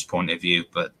Lillestrøm's point of view,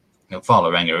 but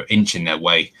Vålerenga are inching their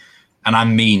way, and I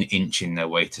mean inching their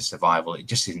way to survival. It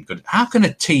just isn't good. How can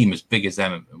a team as big as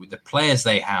them, with the players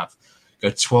they have,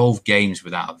 go 12 games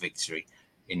without a victory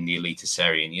in the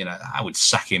Eliteserien? I would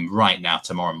sack him right now,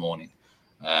 tomorrow morning.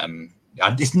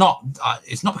 It's not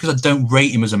because I don't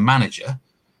rate him as a manager.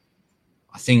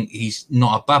 I think he's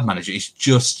not a bad manager. It's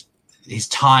just his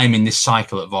time in this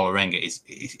cycle at Vålerenga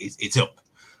it's up.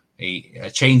 A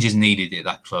change is needed at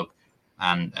that club,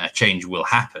 and a change will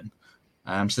happen.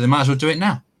 So they might as well do it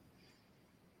now.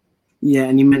 Yeah,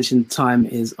 and you mentioned time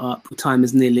is up. Time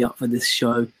is nearly up for this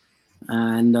show.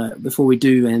 And before we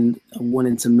do end, I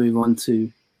wanted to move on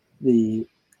to the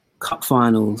cup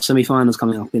final, semi-finals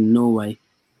coming up in Norway.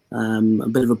 A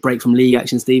bit of a break from league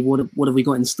action, Steve. What have we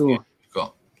got in store? We've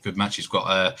got good matches. We've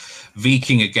got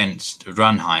Viking against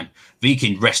Ranheim.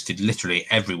 Viking rested literally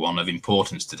everyone of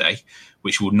importance today,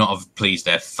 which would not have pleased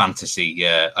their fantasy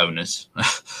owners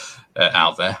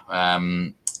out there.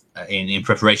 In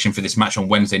preparation for this match on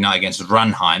Wednesday night against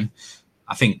Ranheim,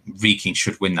 I think Viking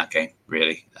should win that game,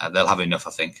 really. They'll have enough,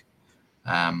 I think.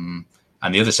 And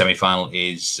the other semi-final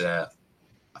is, I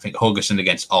think, Haugesund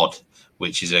against Odd,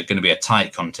 which is going to be a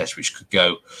tight contest, which could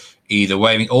go either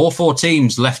way. I mean, all 4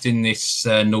 teams left in this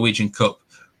Norwegian Cup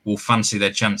will fancy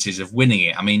their chances of winning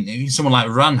it. I mean, someone like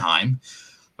Ranheim,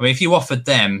 I mean, if you offered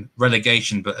them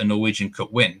relegation but a Norwegian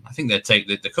Cup win, I think they'd take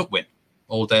the Cup win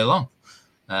all day long.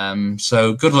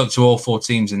 So good luck to all 4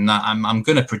 teams in that. I'm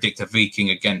going to predict a Viking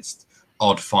against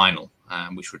Odd final,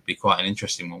 which would be quite an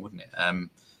interesting one, wouldn't it?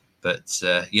 But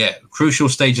crucial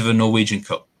stage of a Norwegian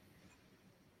Cup.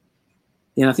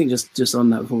 Yeah, I think just on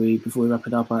that before we wrap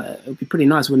it up, it would be pretty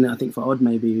nice, wouldn't it? I think for Odd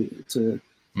maybe to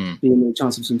be in the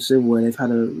chance of some silverware. They've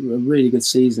had a really good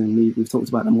season. We've talked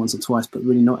about them once or twice, but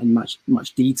really not in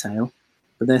much detail.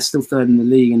 But they're still third in the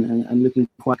league and looking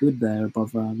quite good there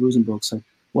above Rosenborg. So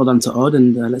well done to Odd,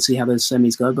 and let's see how those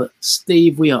semis go. But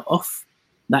Steve, we are off.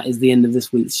 That is the end of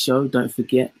this week's show. Don't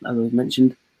forget, as I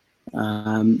mentioned,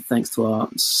 thanks to our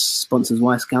sponsors,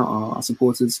 Wyscout, our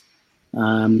supporters.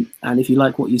 And if you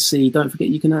like what you see, don't forget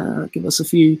you can give us a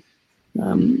few.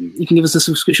 You can give us a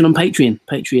subscription on Patreon,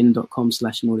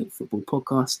 patreon.com/Nordic Football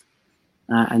Podcast.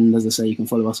 And as I say, you can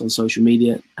follow us on social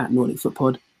media at Nordic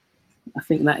Footpod. I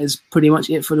think that is pretty much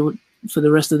it for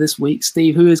the rest of this week.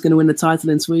 Steve, who is going to win the title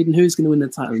in Sweden? Who's going to win the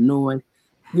title in Norway?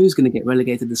 Who's going to get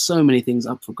relegated? There's so many things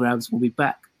up for grabs. We'll be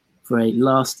back for a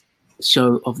last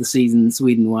show of the season,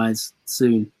 Sweden-wise,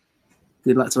 soon.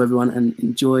 Good luck to everyone and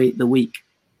enjoy the week.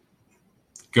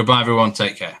 Goodbye, everyone.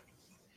 Take care.